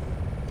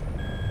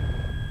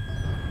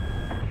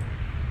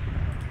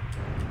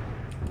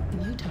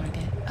 New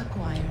target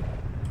acquired.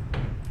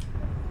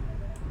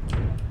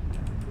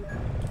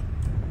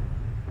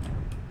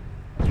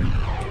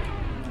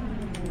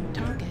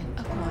 Target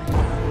acquired.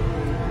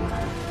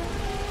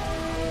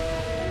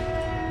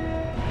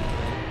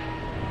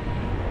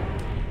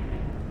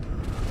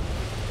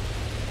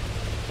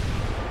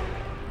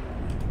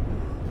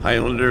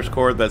 Highlander's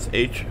cord, that's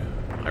H,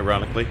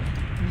 ironically.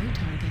 New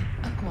target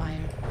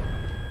acquired.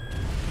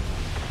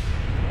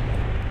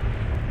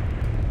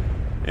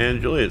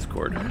 And Juliet's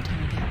cord. New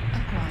target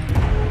acquired.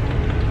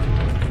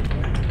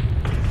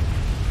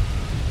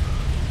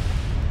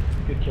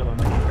 Good kill on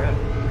that grab.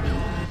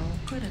 Level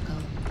critical.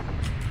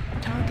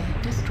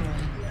 Target destroyed.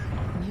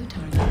 New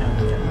target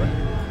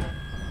acquired.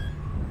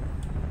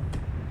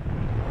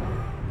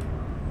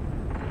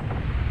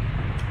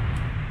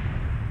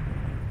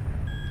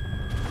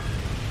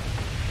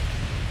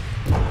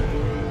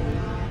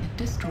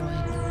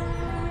 Destroyed.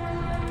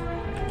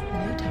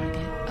 New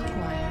target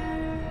acquired.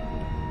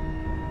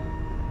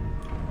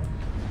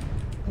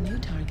 New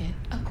target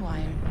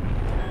acquired.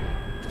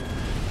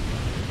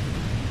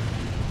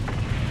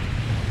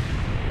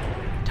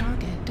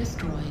 Target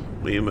destroyed.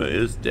 Lima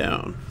is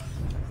down.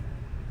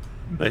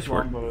 Nice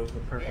work. Longbow is the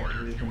perfect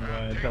reason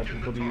why I tell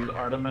people to use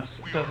Artemis.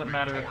 It doesn't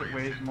matter if it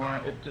weighs more,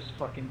 it just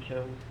fucking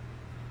kills.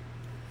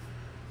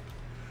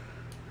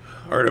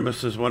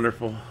 Artemis is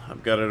wonderful.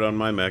 I've got it on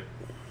my mech.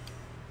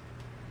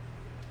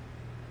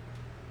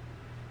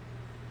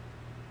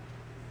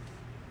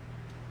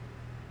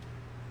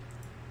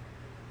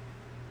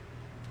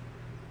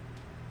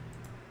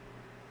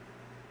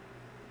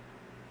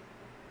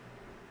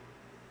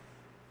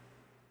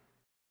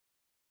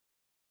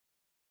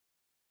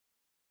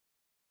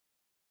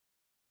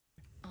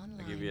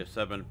 online. I give you a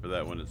 7 for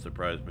that one. It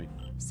surprised me.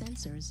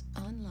 Sensors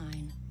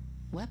online.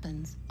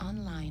 Weapons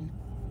online.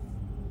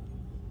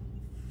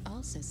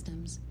 All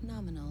systems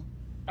nominal.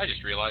 I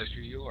just realized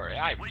who you are.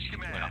 I was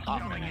in a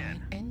hot minute.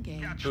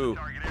 Engage. Who?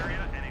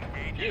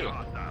 You.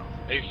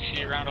 I used to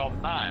see you around all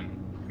the time.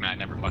 I mean, I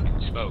never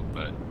fucking spoke,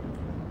 but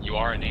you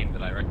are a name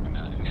that I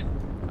recognize.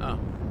 Oh.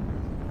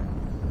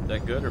 Is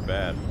that good or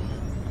bad?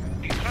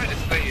 He's trying to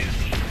say is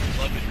he's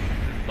loved this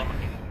song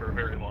for a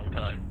very long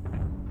time.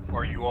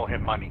 Or you owe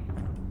him money.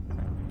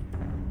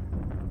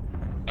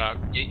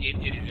 It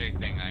is a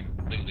thing. I'm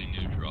completely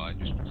neutral. I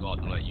just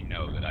thought to let you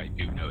know that I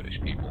do notice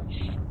people.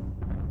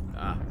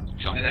 Ah.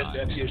 And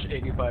that's just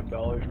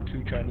 $85 and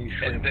 2 Chinese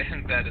shrimp. And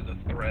then that is a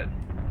threat.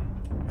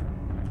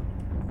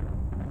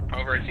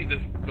 However, I see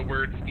the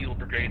word Steel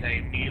Brigade and I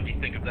immediately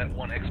think of that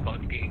one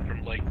Xbox game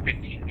from like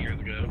 15 years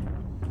ago.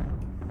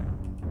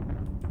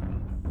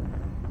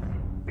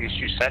 At least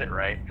you said it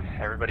right.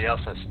 Everybody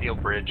else has Steel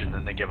Bridge and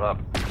then they give up.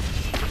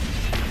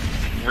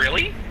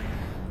 Really?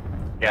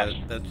 Yes.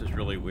 That's just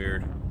really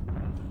weird.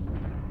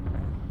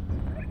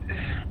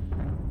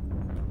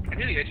 I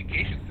knew the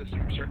education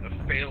system was starting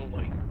to fail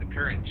like the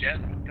current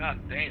gen, but god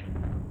damn.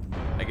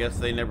 I guess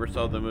they never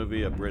saw the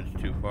movie A Bridge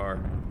Too Far.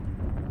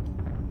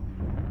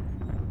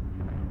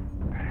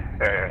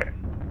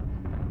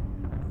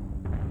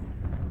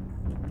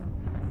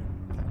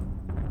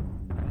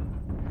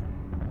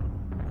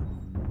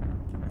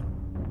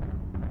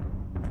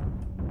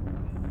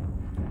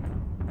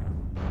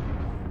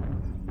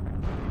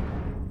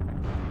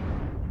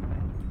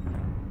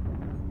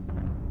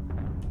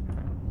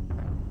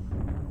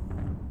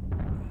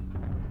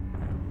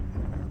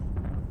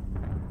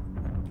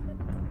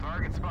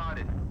 Target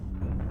spotted.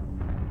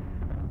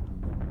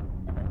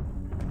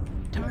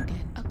 Target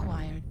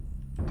acquired.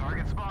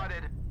 Target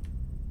spotted.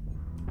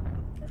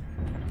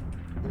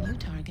 New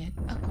target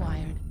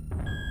acquired.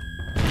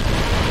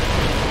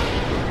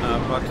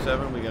 Fox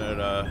 7, we got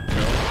Target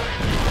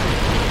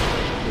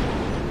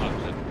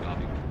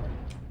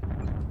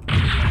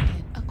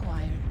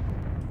acquired.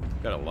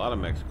 got a lot of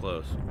mechs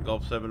close.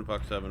 Gulf 7,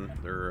 Fox 7,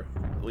 there are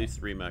at least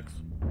 3 mechs.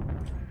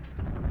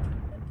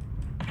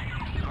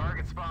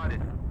 Target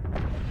spotted.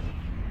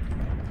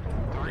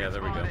 Yeah,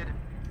 there we go.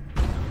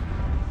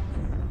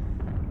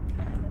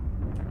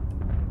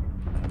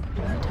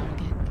 New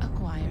target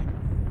acquired.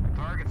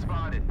 Target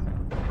spotted.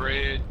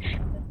 Bridge.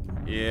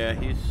 Yeah,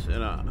 he's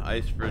in an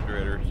ice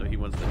refrigerator, so he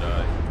wants to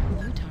die.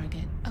 New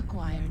target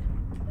acquired.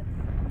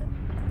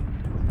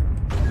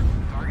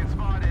 Target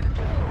spotted.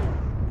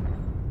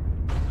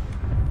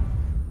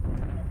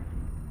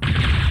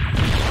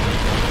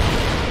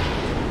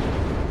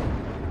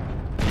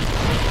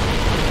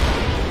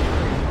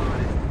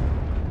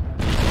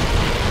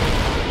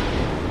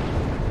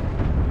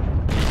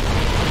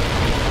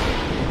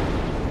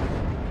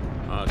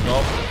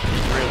 Golf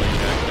is really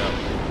jacked up.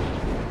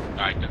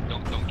 Alright,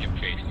 don't give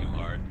chase too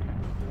hard.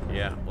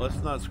 Yeah,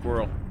 let's not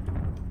squirrel.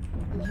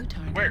 New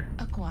target Where?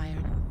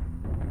 acquired.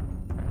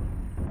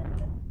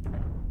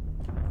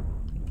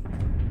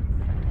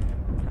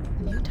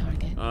 New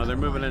target. They're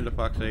moving acquired. into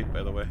Fox 8,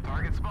 by the way.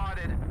 Target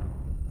spotted.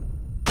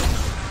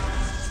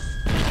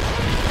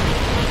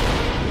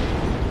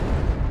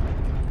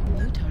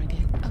 New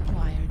target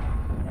acquired.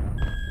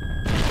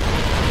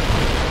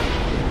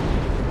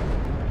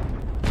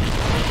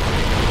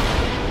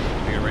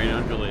 We got rain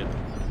on Juliet.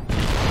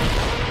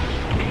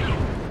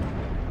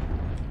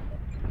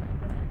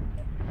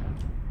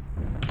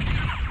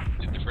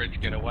 Did the bridge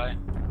get away?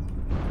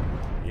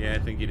 Yeah, I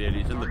think he did.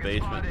 He's in the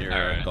basement near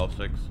Alright. Gulf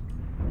 6.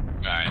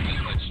 Alright,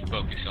 let's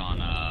focus on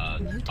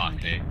New Fox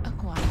 8. target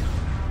acquired.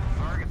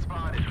 Target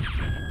spotted.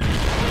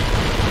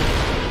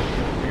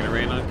 We're gonna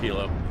rain on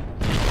Kilo. Target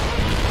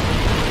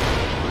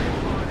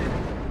spotted.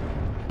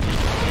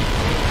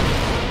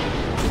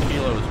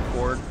 Kilo is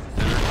Ford,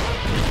 center.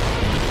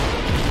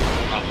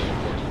 Probably of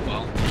course as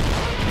well.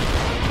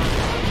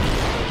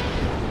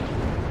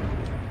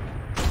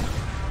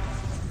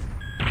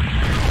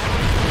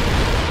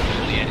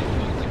 Juliet is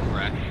mostly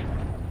fresh.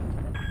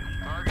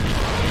 Target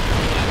spotted.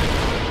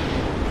 Acquired.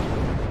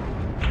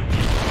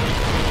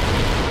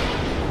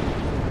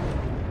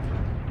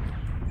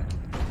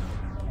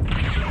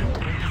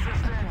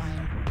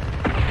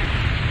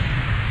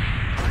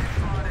 Target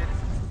spotted.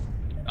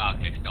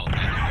 Kick stealth.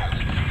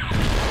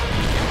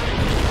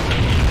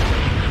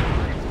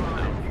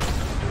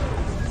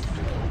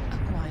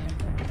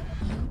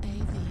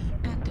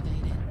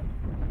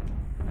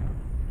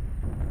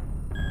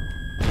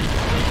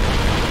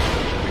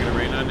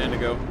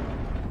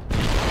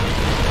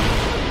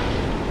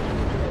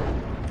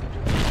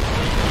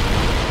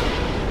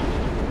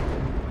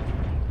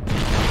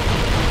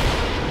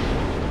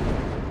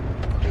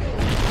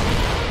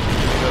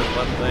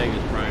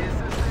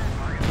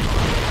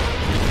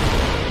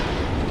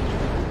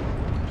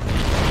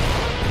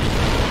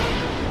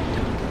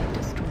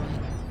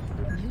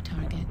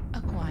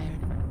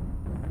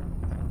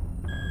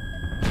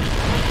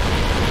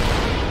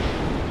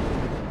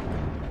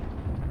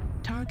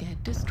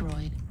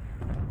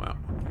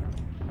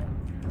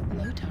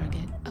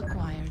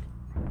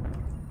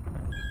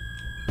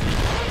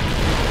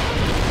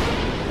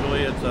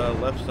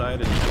 towards left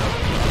side and head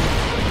up.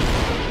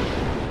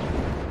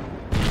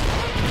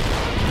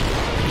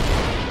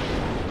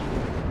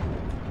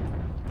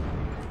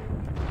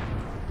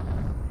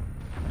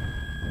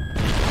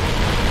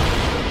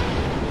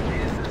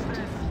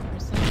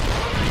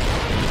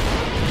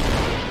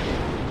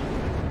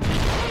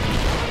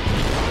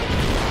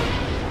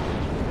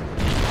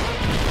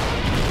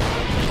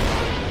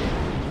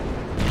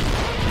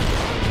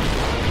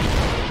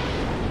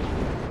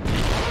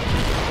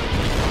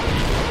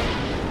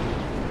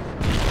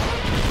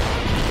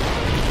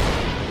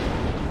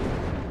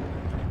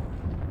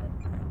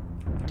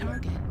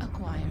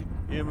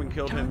 You haven't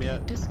killed him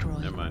yet?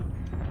 Destroyed. Never mind.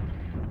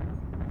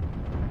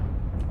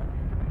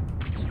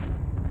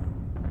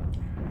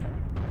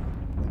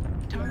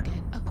 Target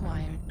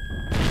acquired.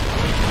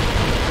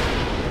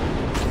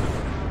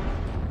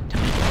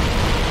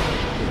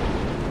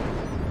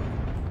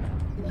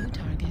 New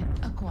target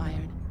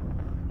acquired.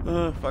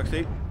 Fox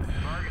 8.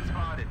 Target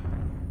spotted.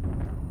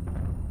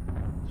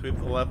 Sweep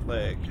the left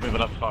leg. Move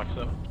it up, Fox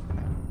 7.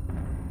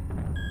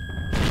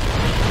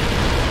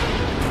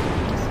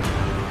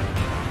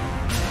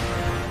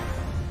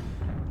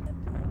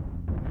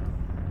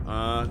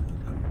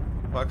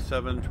 Fox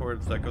 7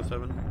 towards Echo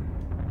 7.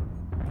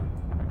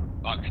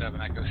 Fox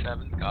 7, Echo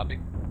 7, copy.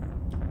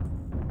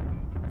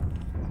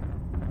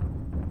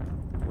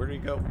 Where did he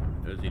go?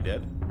 Is he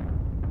dead?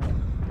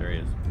 There he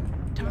is.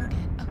 Target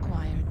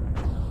acquired.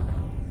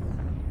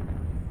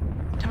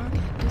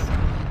 Target destroyed.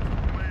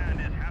 Command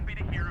is happy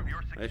to hear of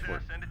your Nice work.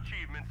 success and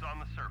achievements on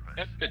the surface.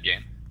 Yep, good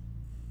game.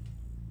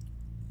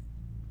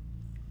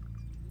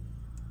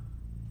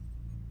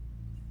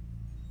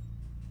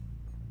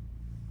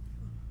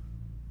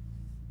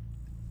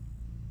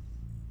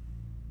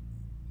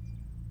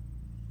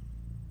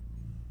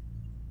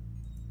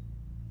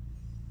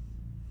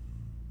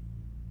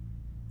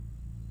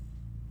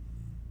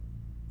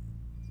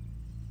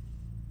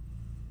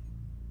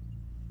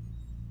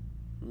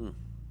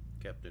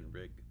 Captain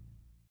Rig.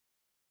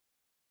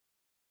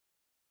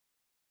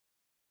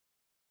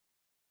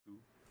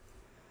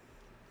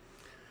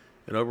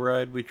 An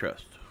override we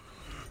trust.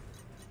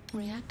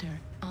 Reactor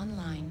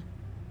online.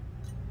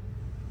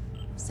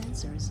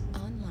 Sensors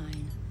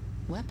online.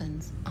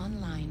 Weapons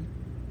online.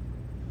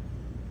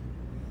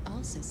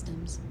 All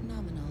systems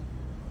nominal.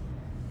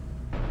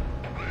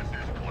 This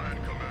is Clan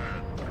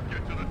Command.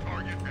 Get to the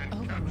target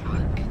and capture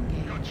Override it.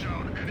 engaged. Cut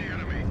down any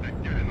enemies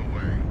that get in the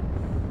way.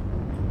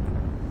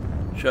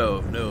 Show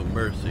of no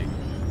mercy.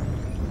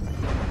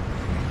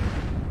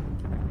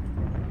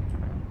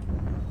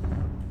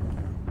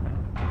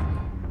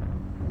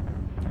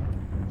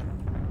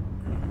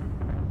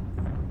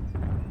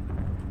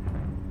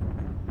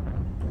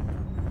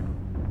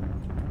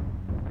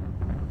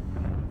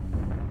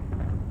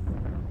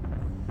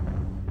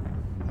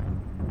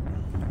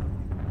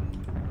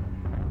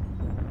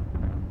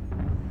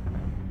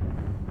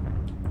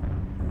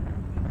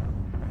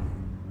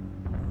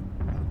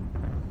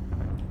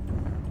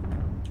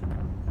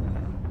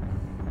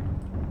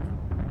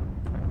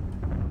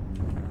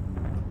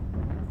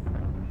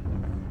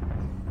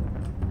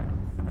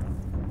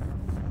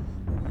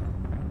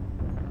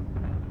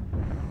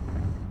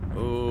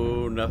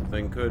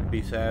 Nothing could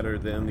be sadder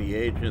than the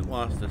agent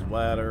lost his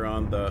bladder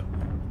on the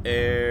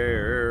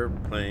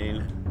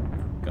airplane.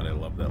 God, I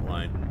love that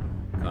line.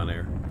 Con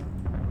Air.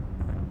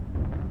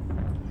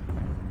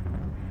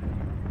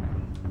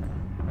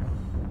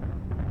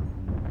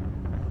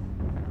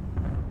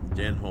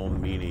 Denholm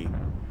Meany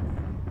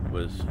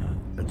was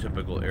a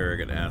typical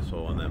arrogant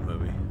asshole in that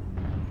movie.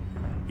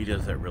 He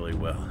does that really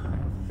well.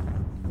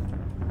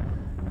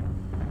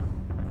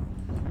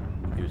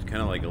 He was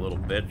kind of like a little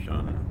bitch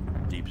on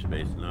Deep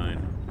Space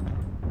Nine.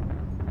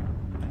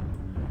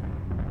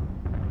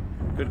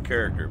 Good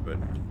character, but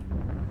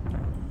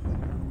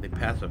they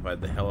pacified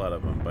the hell out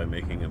of him by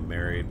making him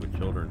married with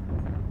children.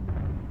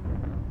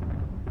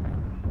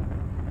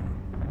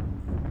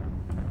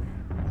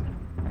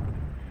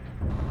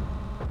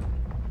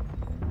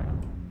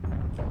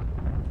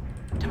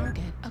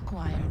 Target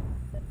acquired.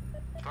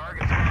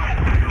 Target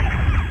spotted.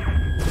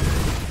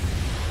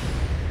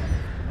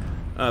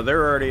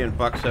 They're already in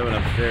Fox 7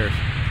 upstairs.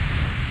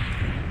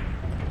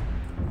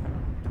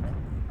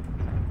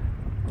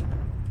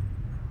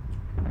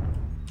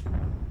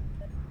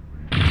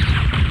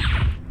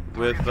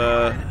 With,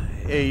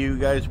 hey, you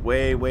guys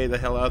way the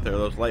hell out there,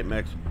 those light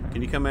mechs.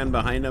 Can you come in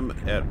behind them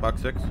at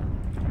Fox 6?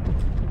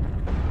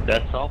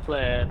 That's all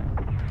planned.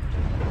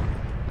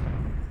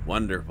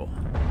 Wonderful.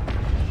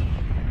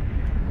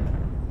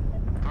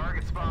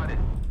 Target spotted.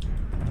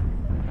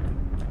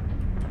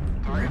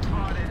 Target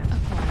spotted.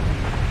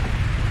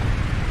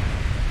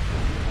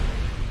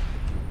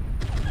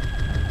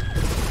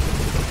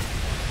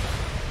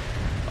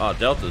 Oh,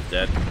 Delta's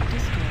dead.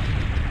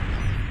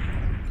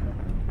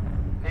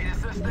 Need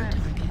assistance.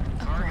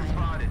 Target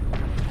spotted.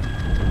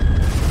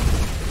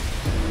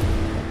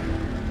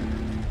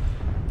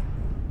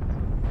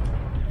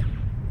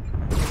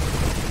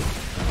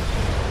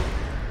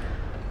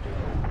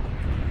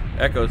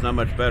 Echo's not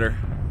much better.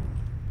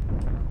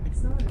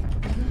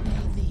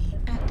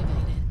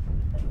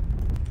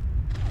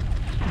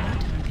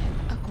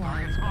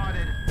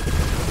 acquired.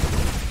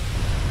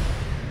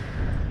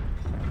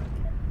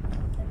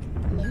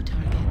 New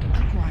target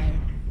acquired.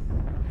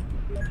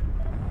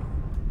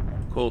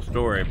 Cool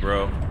story,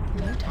 bro.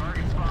 New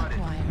target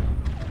acquired.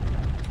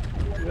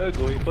 Yeah,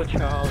 going for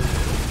Charlie.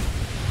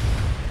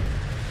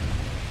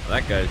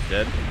 That guy's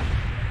dead.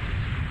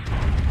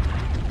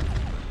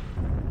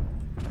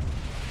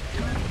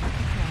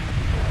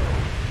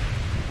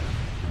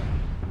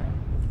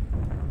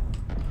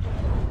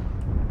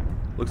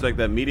 Looks like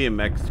that medium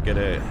mech's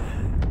gonna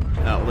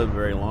outlive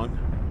very long.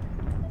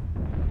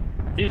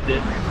 He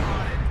did.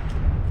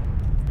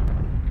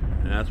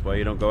 And that's why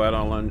you don't go out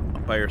on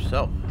by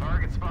yourself.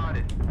 Target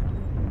spotted.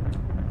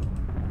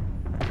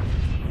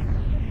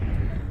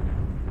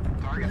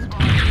 Target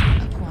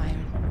spotted. Acquired.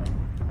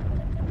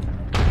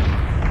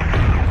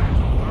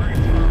 Target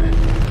spotted.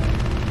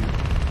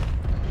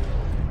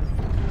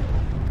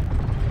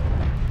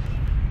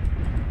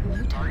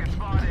 New target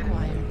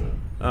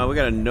acquired. We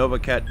got a Nova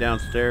Cat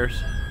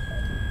downstairs.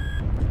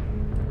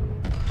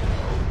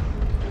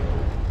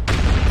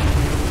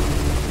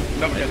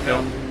 Nova Cat's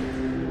down.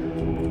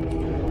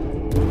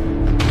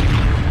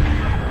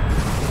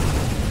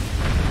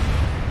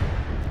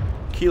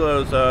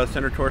 Kilo's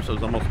center torso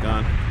is almost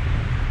gone.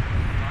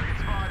 Target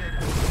spotted.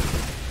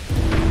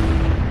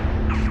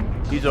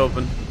 He's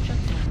open. Shut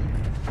down.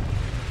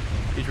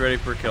 He's ready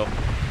for a kill.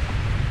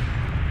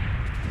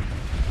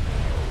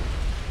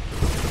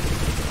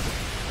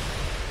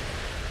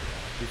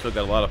 He's still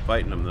got a lot of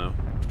fight in him, though.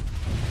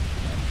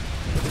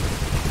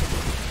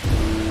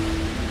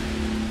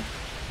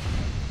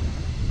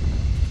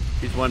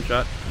 He's one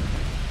shot.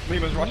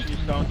 Lima's rushing you,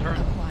 Stone. Turn.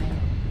 Acquired.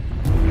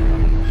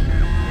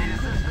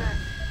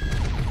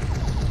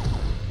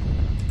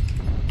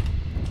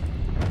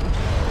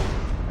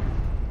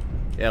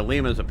 Yeah,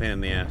 Lima's a pain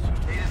in the ass.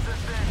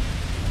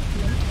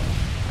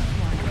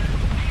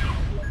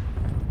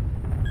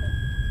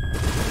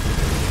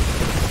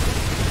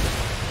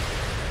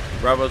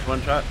 Bravo's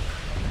one shot.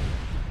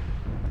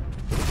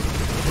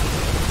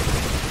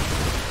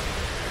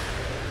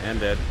 And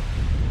dead.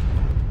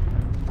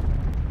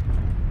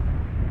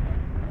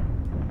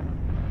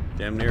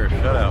 Damn near a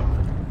shutout.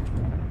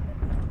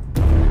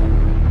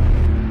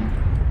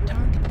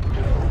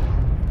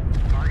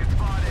 Target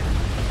spotted.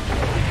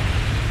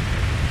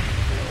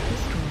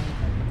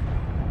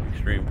 Destroyed.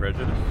 Extreme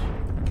prejudice.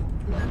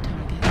 New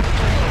target.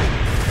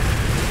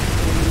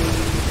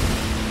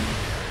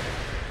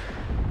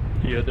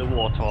 Hear the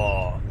water.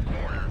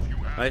 Warriors, you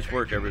have Nice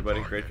work, taken the everybody.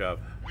 target. Great job.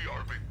 We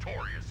are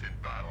victorious in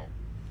battle.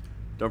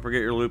 Don't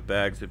forget your loot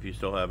bags if you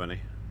still have any.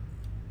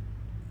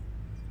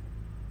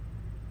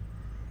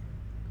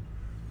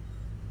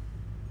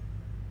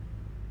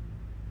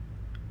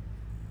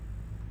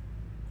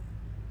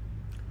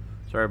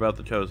 Sorry about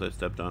the toes I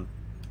stepped on.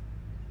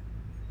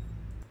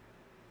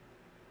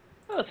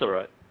 That's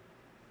alright.